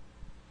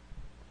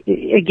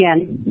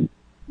 again,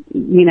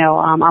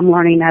 I'm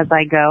learning as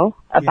I go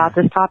about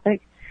this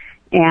topic,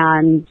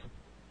 and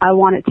I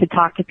wanted to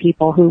talk to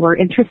people who were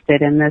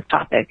interested in this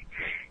topic.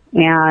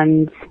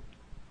 And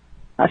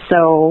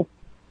so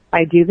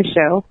I do the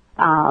show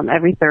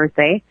every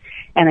Thursday,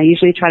 and I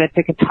usually try to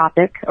pick a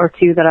topic or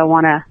two that I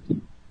want to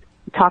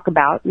talk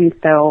about. And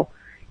so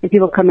if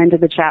people come into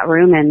the chat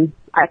room and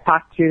I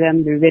talk to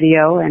them through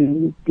video,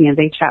 and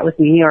they chat with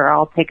me, or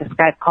I'll take a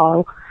Skype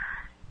call.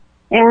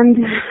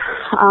 And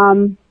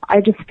I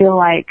just feel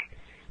like,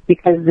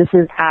 because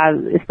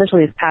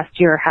especially this past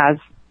year, has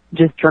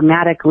just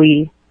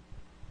dramatically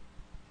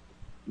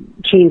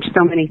changed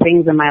so many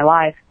things in my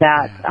life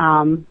that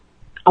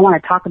I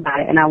want to talk about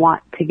it, and I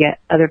want to get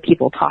other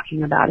people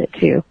talking about it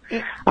too,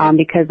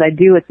 because I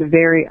do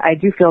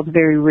feel it's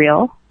very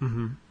real,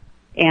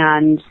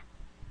 and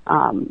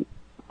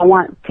I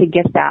want to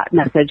get that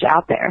message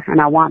out there, and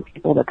I want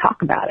people to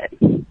talk about it.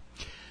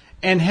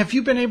 And have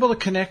you been able to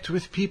connect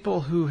with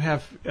people who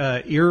have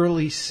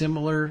eerily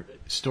similar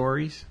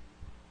stories?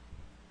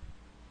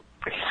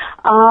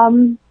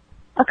 A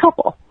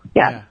couple,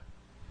 yes.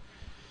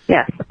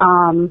 Yes.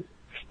 The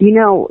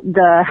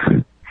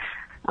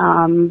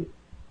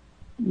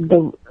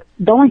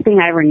only thing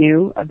I ever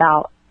knew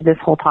about this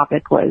whole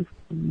topic was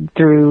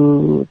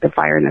through the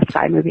Fire in the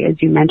Sky movie,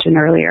 as you mentioned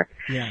earlier.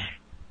 Yeah.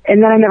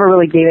 And then I never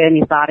really gave it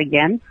any thought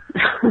again.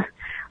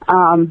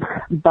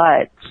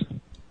 But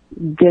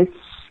this,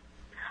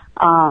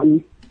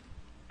 out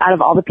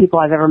of all the people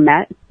I've ever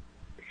met,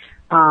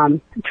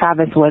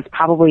 Travis was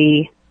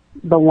probably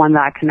the one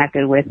that I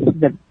connected with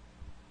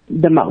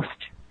the most.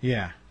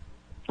 Yeah.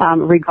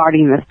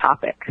 Regarding this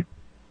topic.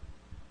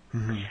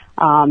 Some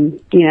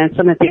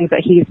of the things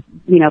that he's,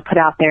 put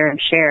out there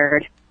and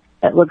shared,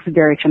 that looks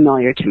very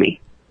familiar to me.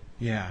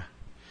 Yeah.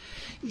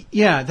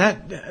 Yeah,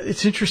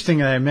 it's interesting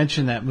that I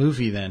mentioned that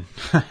movie then.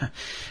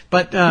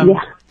 But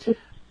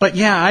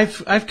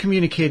I've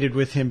communicated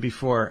with him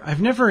before.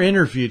 I've never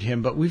interviewed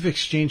him, but we've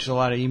exchanged a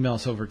lot of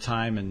emails over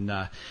time, and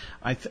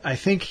I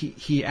think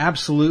he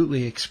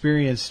absolutely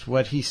experienced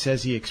what he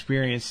says he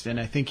experienced, and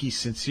I think he's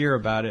sincere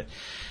about it.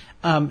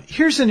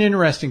 Here's an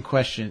interesting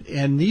question,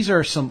 and these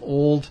are some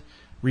old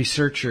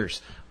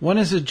researchers. One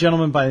is a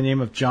gentleman by the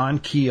name of John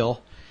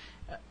Keel.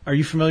 Are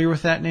you familiar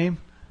with that name?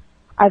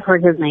 I've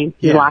heard his name,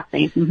 his last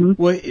name. Mm-hmm.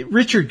 Well,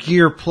 Richard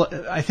Gere,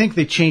 I think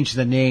they changed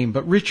the name,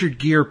 but Richard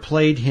Gere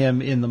played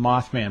him in the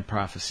Mothman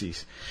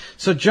prophecies.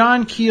 So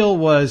John Keel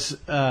was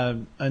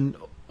an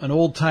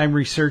old-time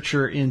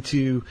researcher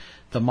into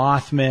the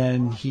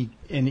Mothman. He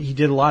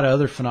did a lot of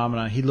other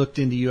phenomena. He looked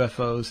into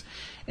UFOs.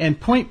 And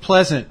Point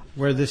Pleasant,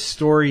 where this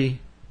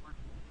story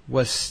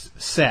was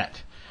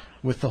set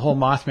with the whole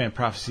Mothman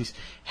prophecies,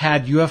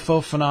 had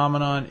UFO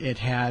phenomenon. It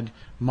had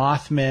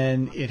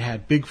Mothmen. It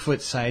had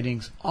Bigfoot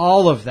sightings.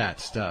 All of that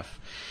stuff.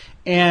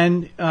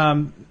 And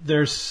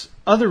there's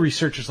other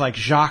researchers like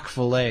Jacques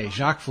Vallée.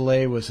 Jacques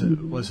Vallée was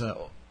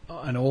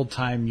an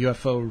old-time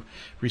UFO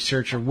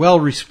researcher, well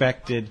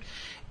respected.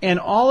 And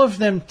all of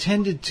them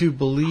tended to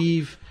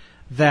believe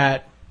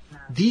that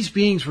these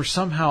beings were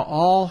somehow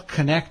all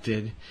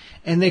connected,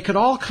 and they could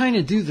all kind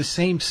of do the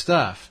same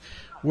stuff.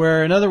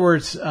 Where, in other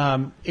words,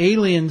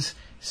 aliens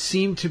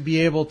seem to be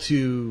able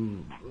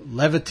to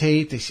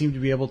levitate. They seem to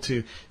be able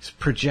to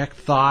project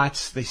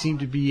thoughts. They seem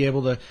to be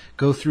able to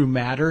go through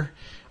matter,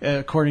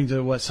 according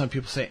to what some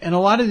people say. And a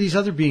lot of these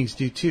other beings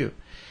do too.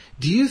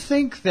 Do you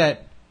think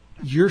that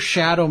your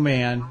shadow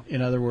man,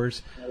 in other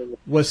words,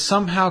 was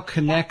somehow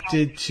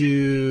connected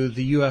to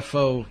the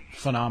UFO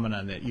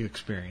phenomenon that you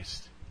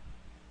experienced?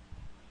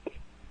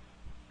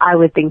 I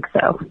would think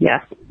so,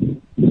 yes.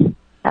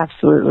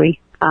 Absolutely.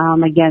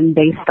 Again,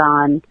 based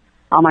on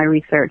all my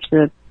research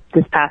this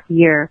past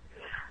year,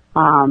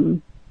 I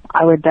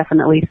would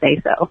definitely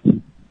say so.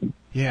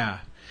 Yeah.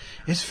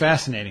 It's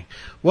fascinating.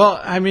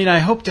 Well, I mean, I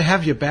hope to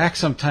have you back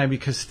sometime,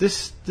 because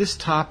this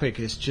topic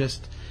is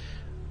just,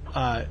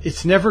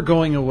 it's never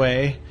going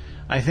away.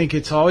 I think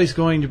it's always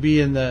going to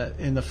be in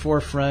the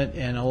forefront,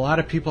 and a lot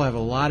of people have a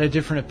lot of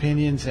different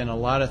opinions and a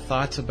lot of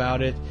thoughts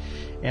about it.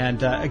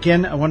 And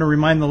again, I want to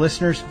remind the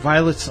listeners,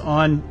 Violet's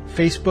on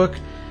Facebook.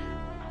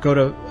 Go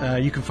to,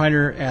 you can find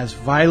her as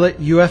Violet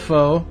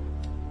UFO,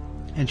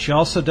 and she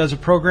also does a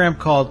program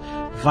called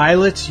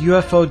Violet's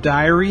UFO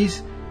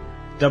Diaries.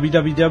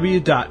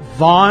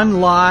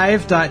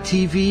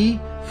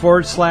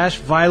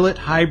 www.vaughnlive.tv/Violet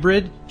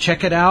Hybrid.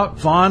 Check it out,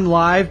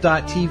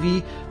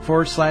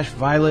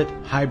 vaughnlive.tv/Violet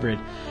Hybrid.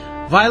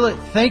 Violet,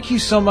 thank you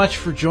so much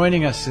for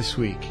joining us this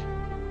week.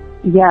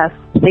 Yes,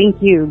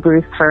 thank you,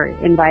 Bruce, for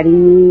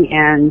inviting me,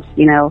 and,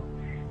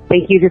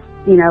 thank you just,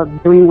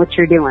 doing what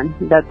you're doing.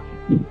 That's,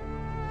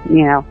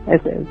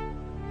 it's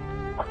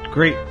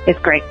great. It's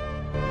great.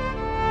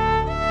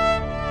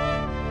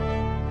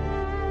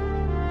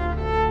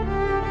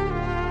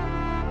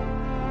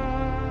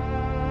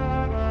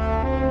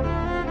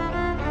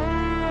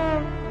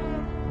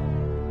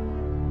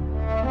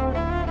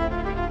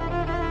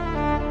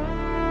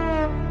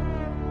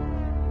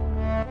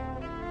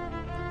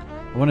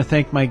 I want to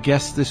thank my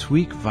guest this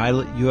week,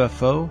 Violet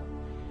UFO.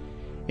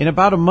 In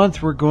about a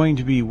month, we're going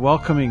to be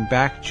welcoming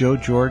back Joe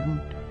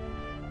Jordan.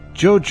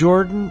 Joe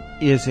Jordan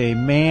is a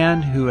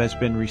man who has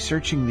been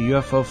researching the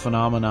UFO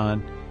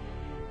phenomenon,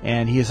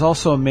 and he is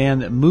also a man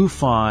that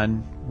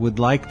MUFON would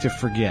like to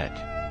forget.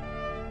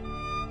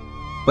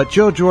 But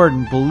Joe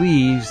Jordan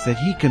believes that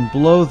he can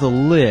blow the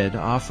lid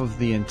off of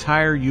the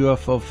entire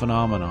UFO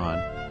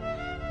phenomenon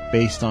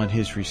based on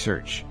his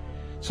research.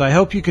 So I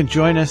hope you can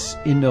join us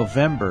in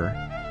November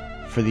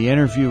for the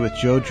interview with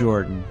Joe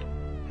Jordan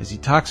as he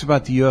talks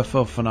about the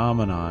UFO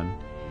phenomenon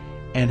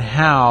and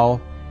how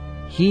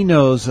he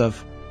knows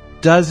of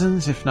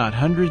dozens, if not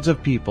hundreds,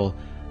 of people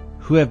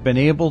who have been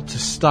able to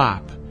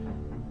stop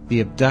the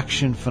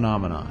abduction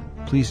phenomenon.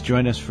 Please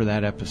join us for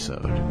that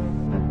episode.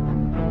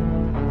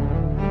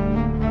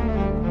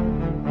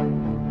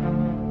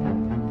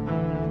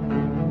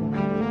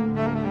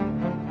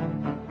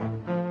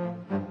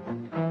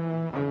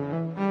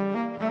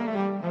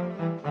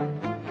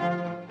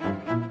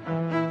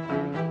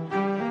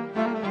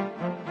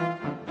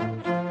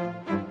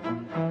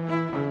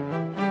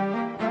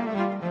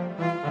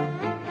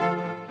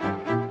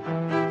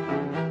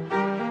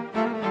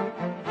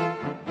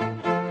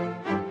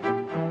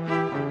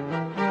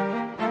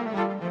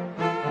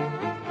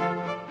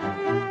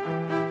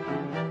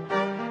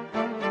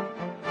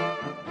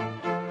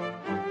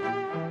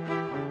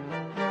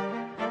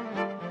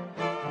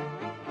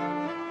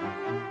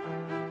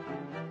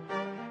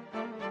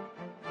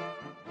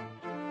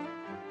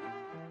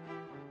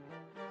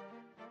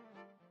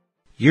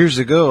 Years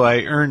ago,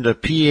 I earned a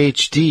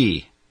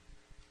PhD,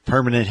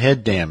 permanent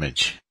head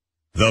damage.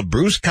 The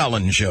Bruce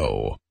Collins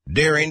Show,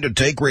 daring to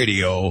take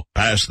radio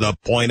past the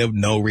point of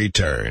no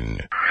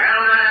return.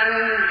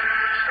 Gentlemen,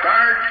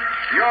 start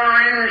your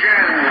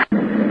engine.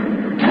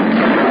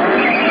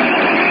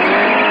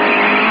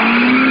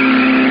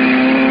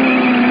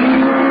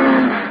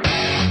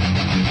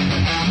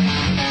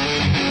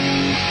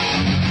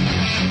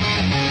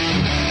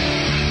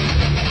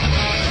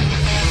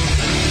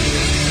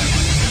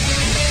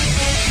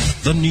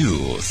 The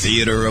new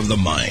theater of the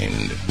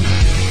mind.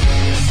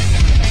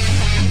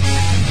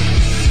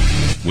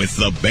 With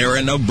the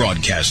Baron of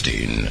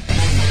Broadcasting.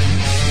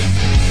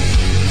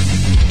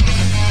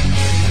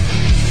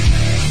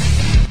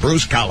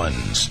 Bruce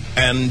Collins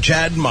and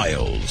Chad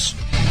Miles.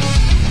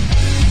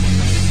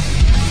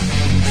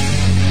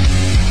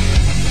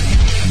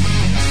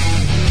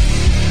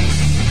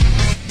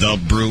 The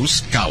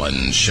Bruce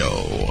Collins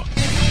Show.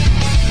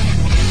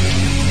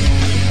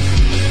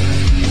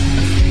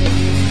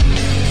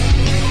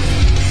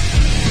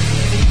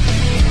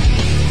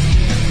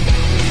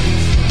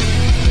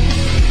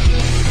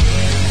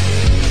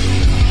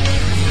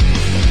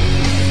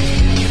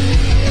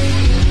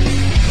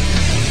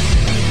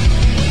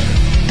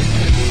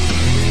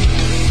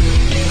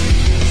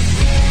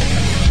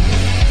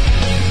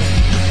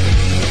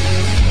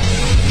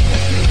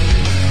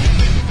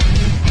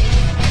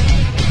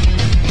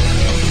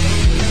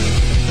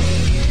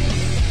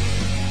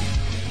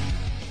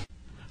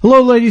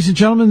 Hello, ladies and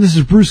gentlemen. This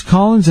is Bruce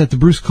Collins at The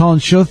Bruce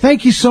Collins Show.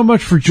 Thank you so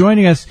much for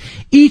joining us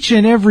each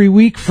and every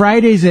week,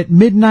 Fridays at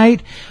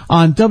midnight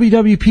on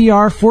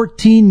WWPR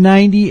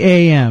 1490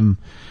 AM.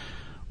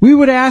 We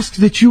would ask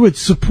that you would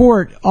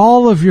support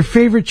all of your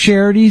favorite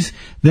charities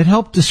that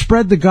help to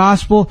spread the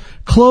gospel,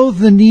 clothe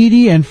the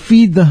needy, and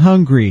feed the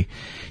hungry.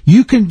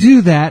 You can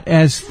do that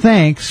as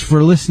thanks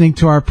for listening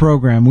to our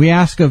program. We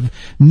ask of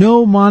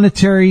no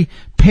monetary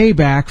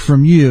payback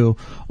from you,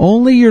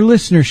 only your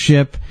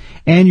listenership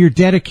and your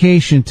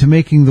dedication to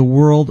making the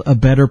world a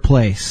better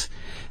place.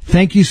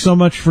 Thank you so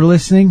much for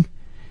listening.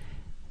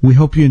 We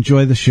hope you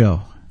enjoy the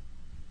show.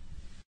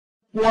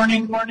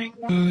 Warning,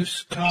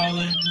 Bruce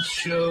Collins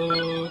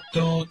Show.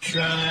 Don't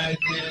try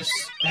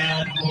this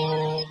at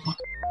home.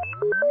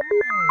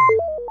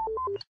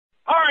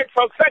 All right,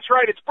 folks, that's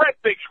right. It's Brett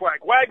Big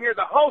Schwag Wagner,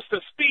 the host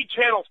of Speed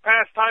Channel's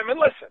Pastime. And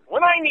listen,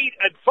 when I need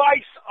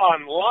advice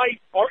on life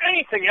or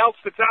anything else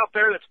that's out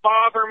there that's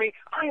bothering me,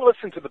 I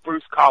listen to the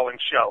Bruce Collins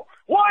Show.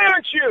 Why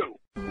aren't you?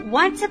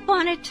 Once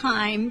upon a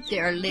time,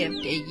 there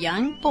lived a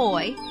young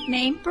boy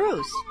named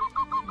Bruce.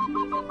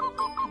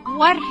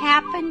 What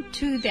happened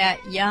to that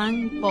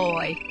young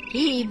boy?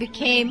 He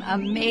became a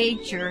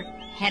major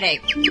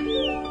headache.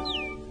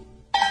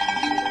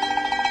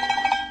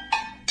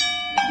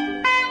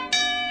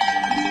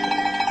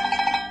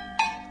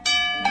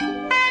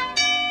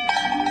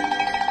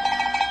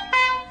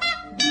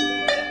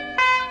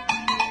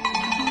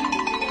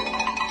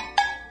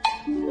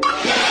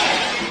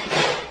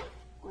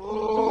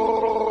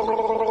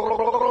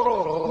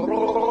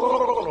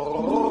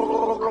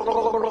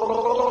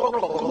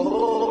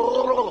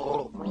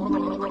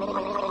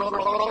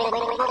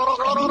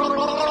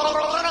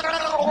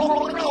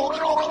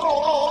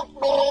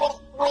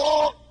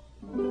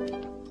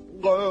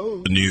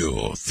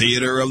 New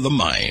Theater of the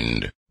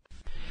Mind.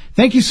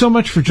 Thank you so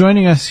much for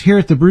joining us here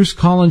at the Bruce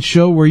Collins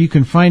Show, where you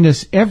can find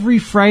us every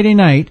Friday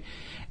night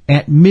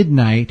at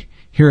midnight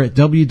here at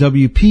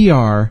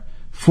WWPR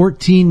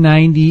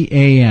 1490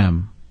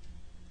 AM.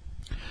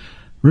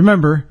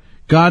 Remember,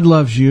 God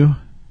loves you.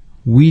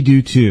 We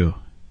do too.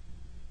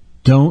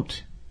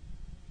 Don't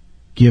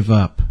give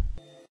up.